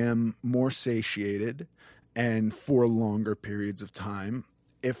 I am more satiated and for longer periods of time.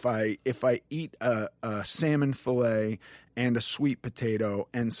 If I eat a salmon fillet and a sweet potato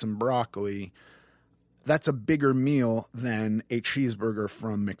and some broccoli, that's a bigger meal than a cheeseburger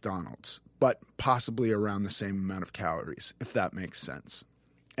from McDonald's, but possibly around the same amount of calories, if that makes sense.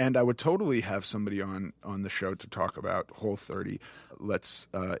 And I would totally have somebody on the show to talk about Whole30. Let's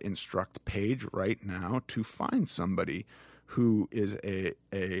instruct Paige right now to find somebody who is a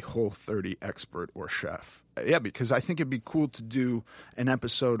Whole30 expert or chef. Yeah, because I think it'd be cool to do an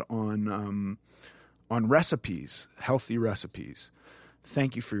episode on recipes, healthy recipes.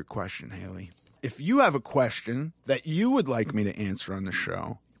 Thank you for your question, Haley. If you have a question that you would like me to answer on the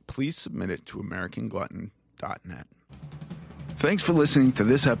show, please submit it to AmericanGlutton.net. Thanks for listening to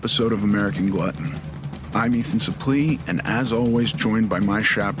this episode of American Glutton. I'm Ethan Suplee, and as always, joined by my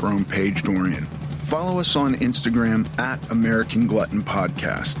chaperone, Paige Dorian. Follow us on Instagram at American Glutton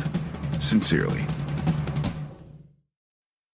Podcast. Sincerely.